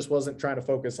 I just wasn't trying to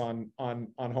focus on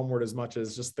Homeward as much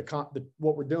as just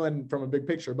what we're doing from a big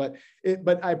picture. But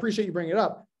I appreciate you bringing it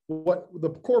up. What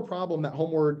the core problem that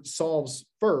Homeward solves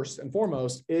first and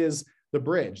foremost is the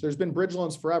bridge. There's been bridge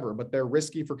loans forever, but they're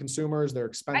risky for consumers. They're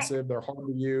expensive. They're hard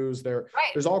to use.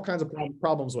 There's all kinds of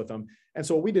problems with them. And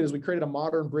so what we did is we created a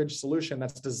modern bridge solution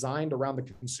that's designed around the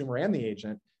consumer and the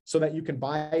agent, so that you can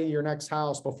buy your next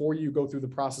house before you go through the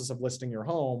process of listing your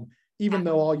home, even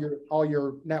though all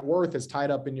your net worth is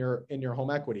tied up in your home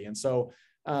equity. And so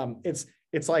it's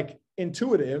like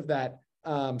intuitive that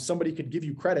somebody could give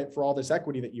you credit for all this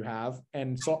equity that you have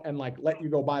and like let you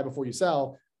go buy before you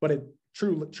sell, but it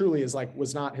truly is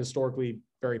was not historically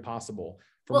very possible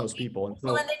for most people. And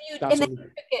so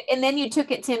and then you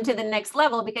took it, Tim, to the next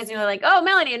level, because you're like, oh,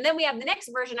 Melanie, and then we have the next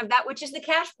version of that, which is the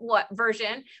cash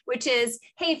version, which is,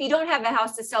 hey, if you don't have a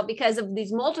house to sell because of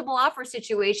these multiple offer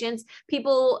situations,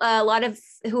 people, a lot of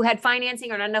who had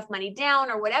financing or not enough money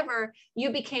down or whatever,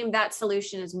 you became that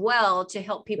solution as well to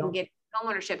help people get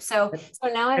homeownership. So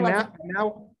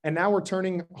now we're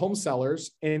turning home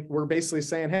sellers, and we're basically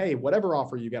saying, hey, whatever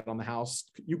offer you get on the house,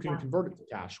 you can convert it to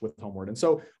cash with Homeward. And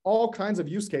so all kinds of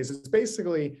use cases.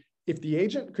 Basically, if the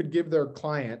agent could give their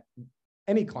client,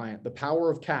 any client, the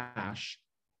power of cash,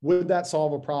 would that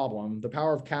solve a problem? The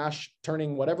power of cash,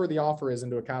 turning whatever the offer is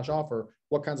into a cash offer,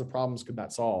 what kinds of problems could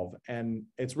that solve? And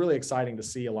it's really exciting to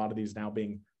see a lot of these now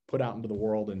being put out into the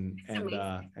world and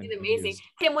amazing.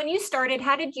 Tim, when you started,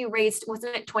 how did you raise,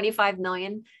 wasn't it 25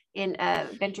 million in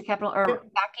venture capital or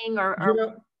backing or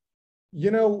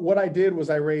what I did was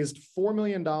I raised $4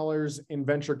 million in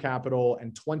venture capital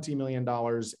and $20 million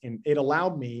it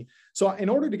allowed me. So in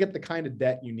order to get the kind of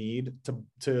debt you need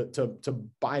to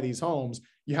buy these homes,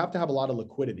 you have to have a lot of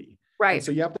liquidity. Right. And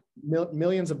so you have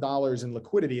millions of dollars in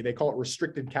liquidity. They call it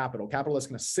restricted capital that's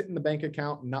going to sit in the bank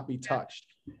account and not be touched.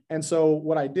 And so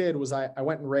what I did was I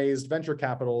went and raised venture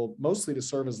capital, mostly to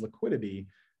serve as liquidity,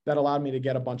 that allowed me to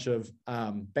get a bunch of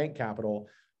bank capital.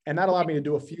 And that allowed me to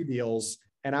do a few deals.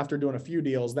 And after doing a few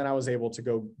deals, then I was able to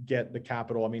go get the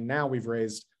capital. I mean, now we've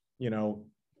raised,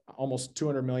 almost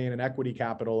 200 million in equity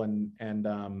capital and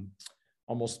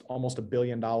almost $1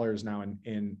 billion now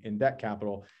in debt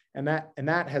capital. And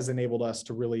that has enabled us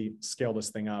to really scale this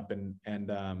thing up. And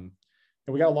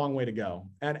we got a long way to go.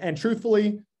 And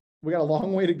truthfully, we got a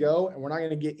long way to go, and we're not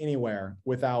going to get anywhere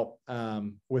without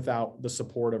the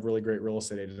support of really great real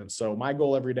estate agents. So my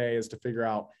goal every day is to figure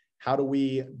out, how do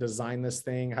we design this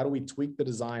thing? How do we tweak the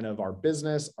design of our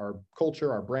business, our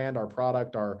culture, our brand, our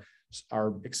product, our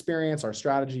experience, our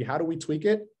strategy? How do we tweak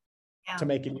it to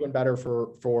make it even better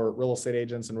for real estate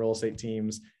agents and real estate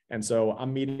teams, And so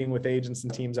I'm meeting with agents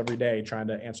and teams every day, trying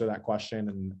to answer that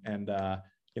question and got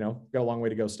a long way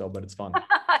to go still, but it's fun.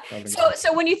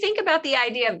 So when you think about the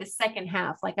idea of the second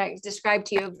half, like I described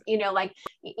to you, like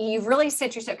you've really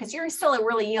set yourself, because you're still a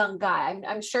really young guy.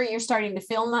 I'm sure you're starting to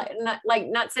feel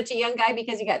not such a young guy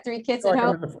because you got 3 kids at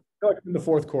home. In the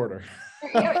fourth quarter.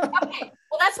 Okay.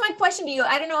 Well, that's my question to you.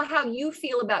 I don't know how you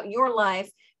feel about your life,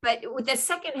 but with the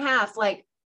second half, like,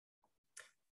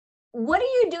 what are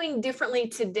you doing differently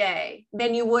today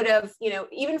than you would have,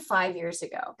 even 5 years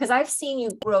ago? Because I've seen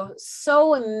you grow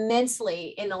so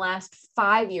immensely in the last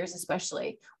 5 years,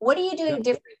 especially. What are you doing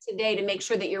different today to make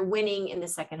sure that you're winning in the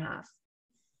second half?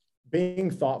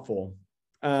 Being thoughtful.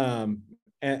 And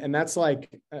that's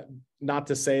like, not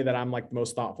to say that I'm like the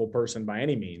most thoughtful person by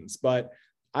any means, but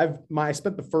I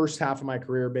spent the first half of my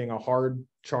career being a hard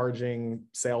charging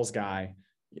sales guy,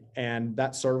 and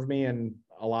that served me in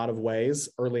a lot of ways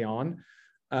early on.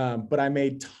 But I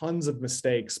made tons of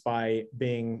mistakes by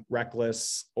being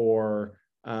reckless or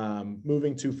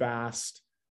moving too fast,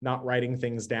 not writing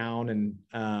things down. And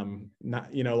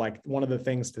not, like one of the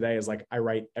things today is like, I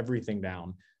write everything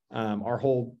down. Our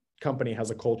whole company has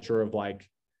a culture of like,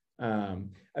 I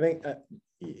think,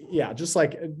 just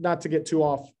like, not to get too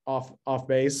off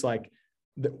base, like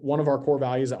one of our core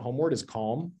values at Homeward is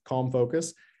calm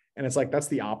focus. And it's like, that's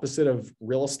the opposite of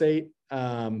real estate.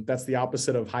 That's the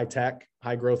opposite of high tech,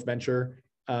 high growth venture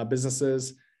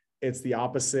businesses. It's the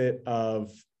opposite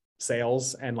of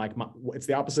sales. And like, it's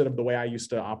the opposite of the way I used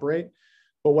to operate.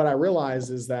 But what I realized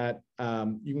is that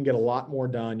you can get a lot more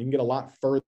done. You can get a lot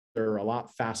further, a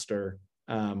lot faster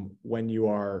when you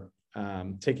are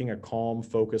taking a calm,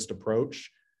 focused approach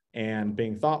and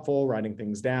being thoughtful, writing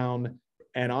things down,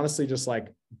 and honestly, just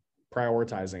like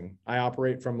prioritizing. I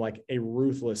operate from like a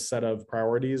ruthless set of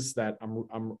priorities that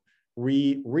I'm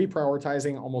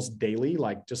reprioritizing almost daily,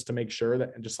 like just to make sure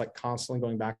that, and just like constantly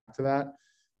going back to that.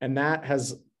 And that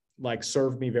has like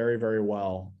served me very, very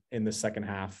well in the second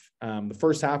half. The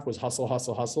first half was hustle,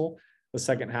 hustle, hustle. The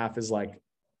second half is like,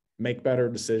 make better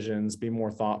decisions, be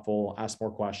more thoughtful, ask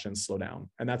more questions, slow down.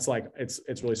 And that's like, it's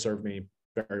really served me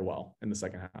very well in the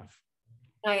second half.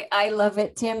 I love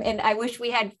it, Tim. And I wish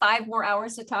we had 5 more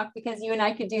hours to talk, because you and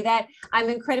I could do that. I'm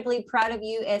incredibly proud of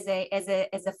you as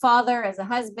a father, as a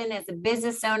husband, as a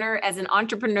business owner, as an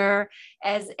entrepreneur,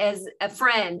 as a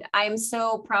friend. I am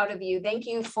so proud of you. Thank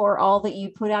you for all that you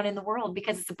put out in the world,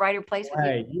 because it's a brighter place.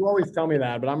 Hey, you always tell me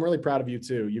that, but I'm really proud of you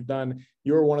too.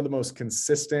 You're one of the most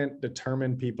consistent,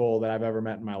 determined people that I've ever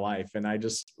met in my life. And I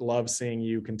just love seeing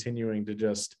you continuing to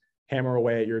just hammer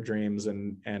away at your dreams.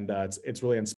 And it's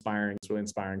really inspiring. It's really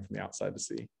inspiring from the outside to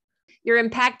see. You're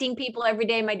impacting people every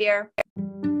day, my dear.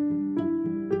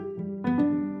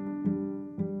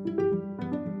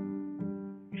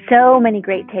 So many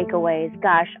great takeaways.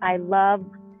 Gosh, I love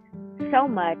so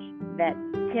much that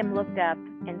Tim looked up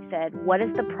and said, what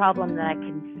is the problem that I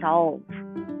can solve?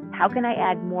 How can I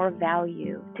add more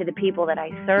value to the people that I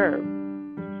serve?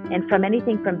 And from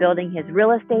anything from building his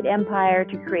real estate empire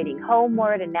to creating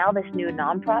Homeward and now this new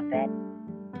nonprofit,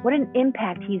 what an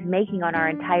impact he's making on our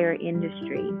entire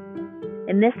industry.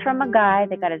 And this from a guy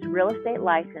that got his real estate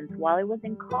license while he was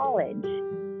in college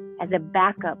as a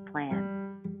backup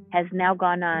plan, has now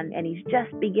gone on, and he's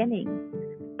just beginning,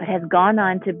 but has gone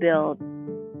on to build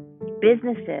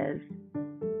businesses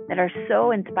that are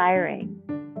so inspiring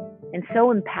and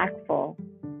so impactful.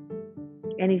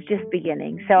 And he's just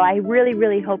beginning. So I really,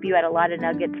 really hope you had a lot of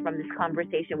nuggets from this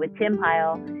conversation with Tim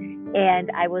Heyl.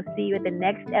 And I will see you at the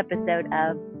next episode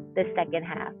of The Second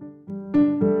Half.